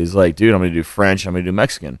about?" He's like, "Dude, I'm gonna do French. I'm gonna do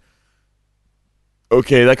Mexican."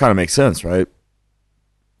 Okay, that kind of makes sense, right?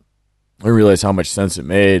 I realized how much sense it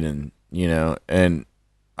made, and and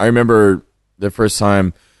I remember the first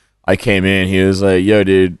time I came in, he was like, "Yo,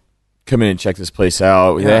 dude, come in and check this place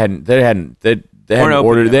out." Yeah. They hadn't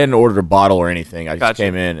ordered a bottle or anything. I just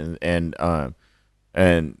came in and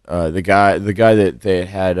the guy that they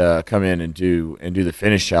had come in and do the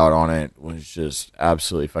finish out on it was just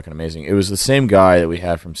absolutely fucking amazing. It was the same guy that we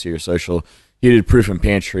had from Sears Social. He did Proof and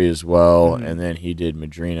Pantry as well, and then he did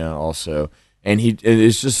Madrina also. And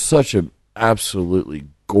it's just such a absolutely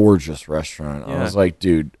gorgeous restaurant. Yeah. I was like,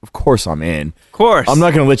 dude, of course I'm in. Of course. I'm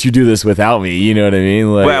not going to let you do this without me. You know what I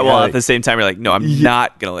mean? Like, well, at the same time, you're like, no, I'm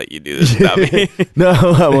not going to let you do this without me. No,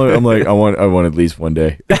 I'm like, I want at least one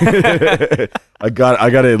day. I got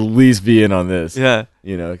to at least be in on this. Yeah.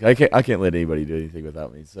 I can't let anybody do anything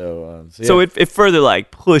without me. So it further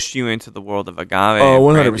like pushed you into the world of agave. Oh,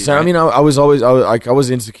 100%. Right? I mean, I was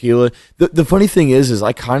into tequila. The funny thing is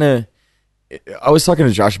I was talking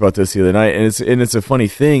to Josh about this the other night, and it's a funny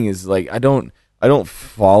thing is like I don't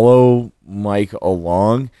follow Mike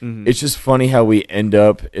along. Mm-hmm. It's just funny how we end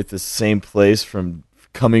up at the same place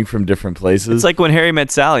coming from different places. It's like when Harry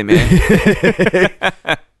met Sally, man.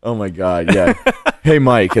 Oh my God, yeah. Hey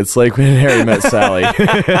Mike, it's like when Harry met Sally.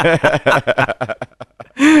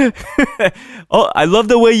 Oh, I love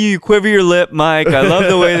the way you quiver your lip, Mike. I love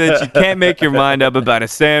the way that you can't make your mind up about a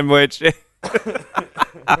sandwich.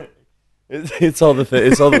 It's all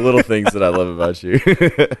the little things that I love about you.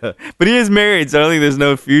 But he is married, so I don't think there's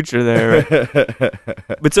no future there.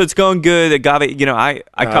 Right? But so it's going good. Agave,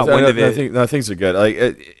 I caught wind of it. Things are good.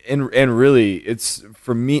 Like, and really, it's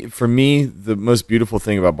for me the most beautiful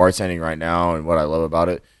thing about bartending right now, and what I love about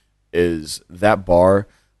it is that bar.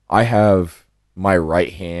 I have my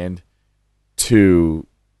right hand to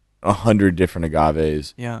 100 different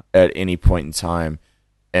agaves at any point in time,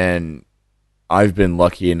 and I've been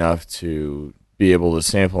lucky enough to be able to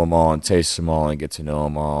sample them all and taste them all and get to know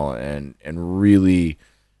them all and really,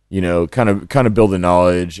 kind of build the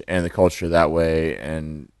knowledge and the culture that way.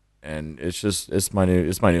 And it's my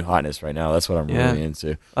new hotness right now. That's what I'm really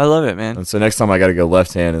into. I love it, man. And so next time I got to go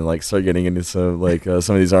left hand and like start getting into some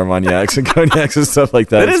some of these Armagnacs and Cognacs and stuff like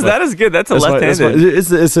that. That is good. That's a left-handed.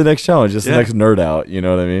 It's the next challenge. It's the next nerd out. You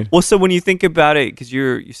know what I mean? Well, so when you think about it, because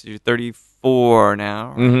you're 34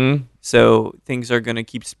 now. Right? Mm-hmm. So things are going to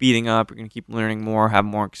keep speeding up. You're going to keep learning more, have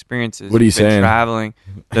more experiences. What are you saying? Traveling.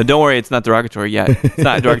 No, don't worry. It's not derogatory yet. It's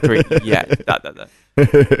not derogatory yet.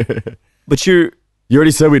 But you already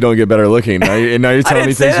said we don't get better looking. Now you're telling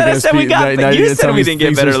me things are going to speed. You said we didn't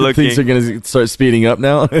get better looking. Things are going to start speeding up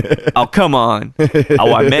now. Oh, come on.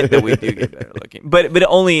 Oh, I meant that we do get better looking, but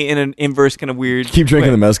only in an inverse kind of weird. Keep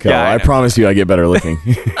drinking the mezcal. Yeah, I promise you, I get better looking.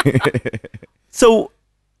 So,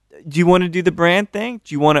 do you want to do the brand thing?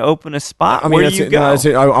 Do you want to open a spot? Where do you go?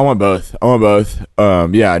 No, I want both.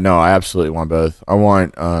 I absolutely want both. I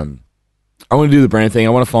want to do the brand thing.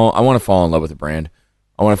 I want to fall in love with the brand.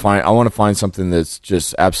 I want to find something that's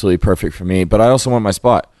just absolutely perfect for me. But I also want my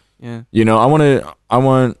spot. Yeah.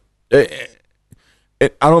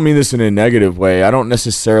 I don't mean this in a negative way. I don't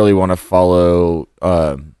necessarily want to follow,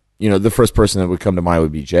 the first person that would come to mind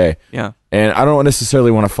would be Jay. Yeah. And I don't necessarily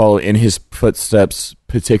want to follow in his footsteps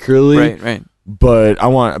particularly. Right. But I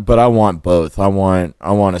want both. I want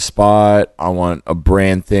a spot, I want a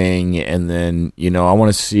brand thing, and then, I want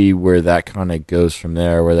to see where that kind of goes from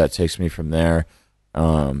there, where that takes me from there.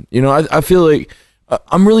 I feel like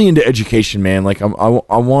I'm really into education, man. Like I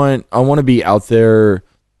want to be out there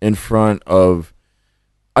in front of.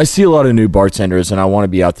 I see a lot of new bartenders, and I want to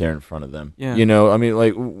be out there in front of them. Yeah. I mean,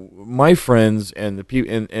 like my friends and the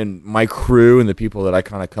people and my crew and the people that I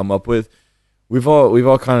kind of come up with, we've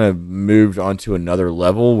all kind of moved onto another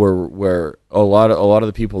level where a lot of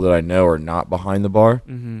the people that I know are not behind the bar,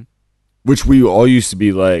 which we all used to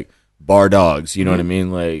be like bar dogs. You know what I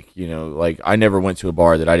mean? Like like I never went to a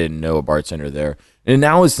bar that I didn't know a bartender there, and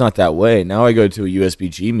now it's not that way. Now I go to a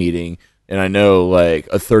USBG meeting and I know like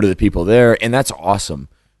a third of the people there, and that's awesome.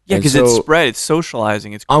 Yeah, because it's spread, it's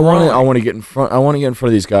socializing, it's I growing. want to get in front. I want to get in front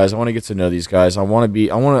of these guys. I want to get to know these guys. I want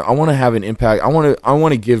to have an impact. I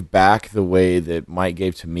want to give back the way that Mike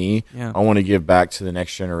gave to me. Yeah. I want to give back to the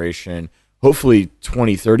next generation. Hopefully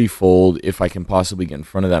 20, 30 fold if I can possibly get in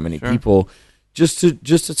front of that many people. Just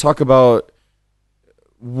to talk about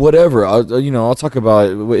whatever. I'll talk about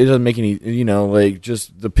it doesn't make any like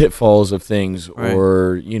just the pitfalls of things, right.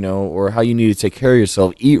 or how you need to take care of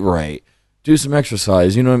yourself, eat right. Do some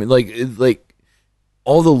exercise, you know what I mean? Like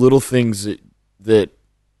all the little things that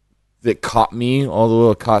caught me, all the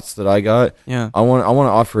little cots that I got. Yeah. I want to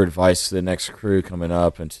offer advice to the next crew coming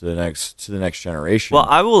up and to the next generation. Well,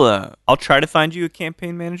 I will. I'll try to find you a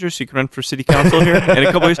campaign manager so you can run for city council here in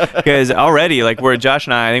a couple years. Because already, like, we're Josh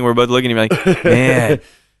and I think we're both looking at me like, man,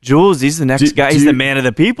 Jules, he's the next guy. He's the man of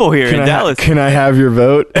the people here in Dallas. Can I have your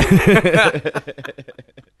vote?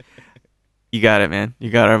 You got it, man. You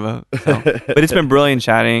got our vote. So. But it's been brilliant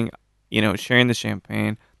chatting, sharing the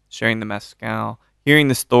champagne, sharing the mezcal, hearing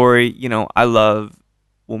the story. I love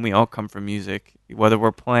when we all come from music, whether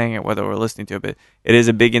we're playing it, whether we're listening to it. But it is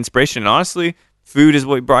a big inspiration. And honestly, food is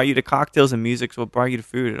what brought you to cocktails, and music's what brought you to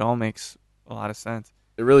food. It all makes a lot of sense.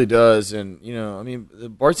 It really does. And, the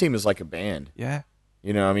bar team is like a band. Yeah.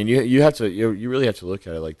 You have to, you really have to look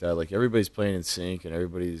at it like that. Like everybody's playing in sync, and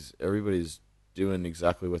everybody's doing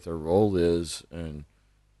exactly what their role is, and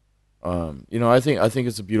I think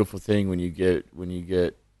it's a beautiful thing when you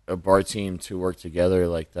get a bar team to work together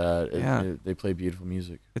like that. They play beautiful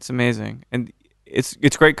music. It's amazing, and it's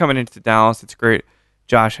great coming into Dallas. It's great,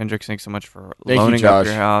 Josh Hendricks. Thanks so much for loaning up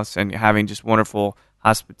your house and having just wonderful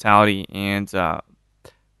hospitality. And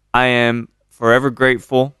I am forever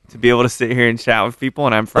grateful to be able to sit here and chat with people,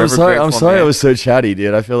 and I'm forever grateful. I'm sorry I was so chatty,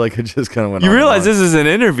 dude. I feel like it just kind of went on. You realize this is an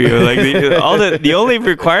interview. Like the only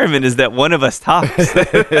requirement is that one of us talks.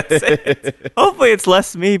 That's it. Hopefully it's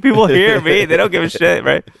less me. People hear me. They don't give a shit,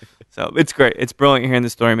 right? So it's great. It's brilliant hearing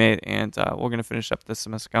the story, mate. And we're going to finish up this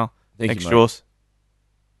mezcal. Thanks, Jules.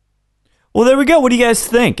 Well, there we go. What do you guys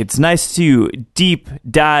think? It's nice to deep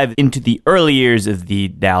dive into the early years of the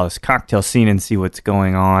Dallas cocktail scene and see what's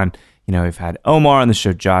going on. We've had Omar on the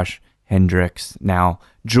show, Josh Hendricks, now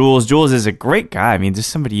Jules. Jules is a great guy. I mean, just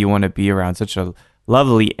somebody you want to be around, such a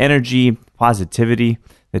lovely energy, positivity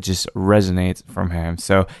that just resonates from him.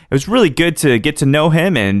 So it was really good to get to know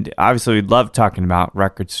him, and obviously we love talking about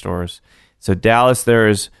record stores. So Dallas,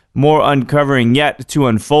 there's more uncovering yet to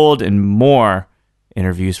unfold and more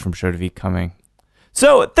interviews from Show to V coming.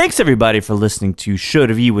 So thanks everybody for listening to Show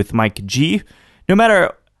to V with Mike G. No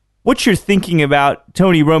matter what you're thinking about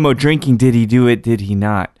Tony Romo drinking, did he do it, did he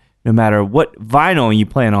not? No matter what vinyl you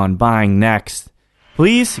plan on buying next,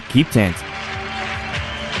 please keep dancing.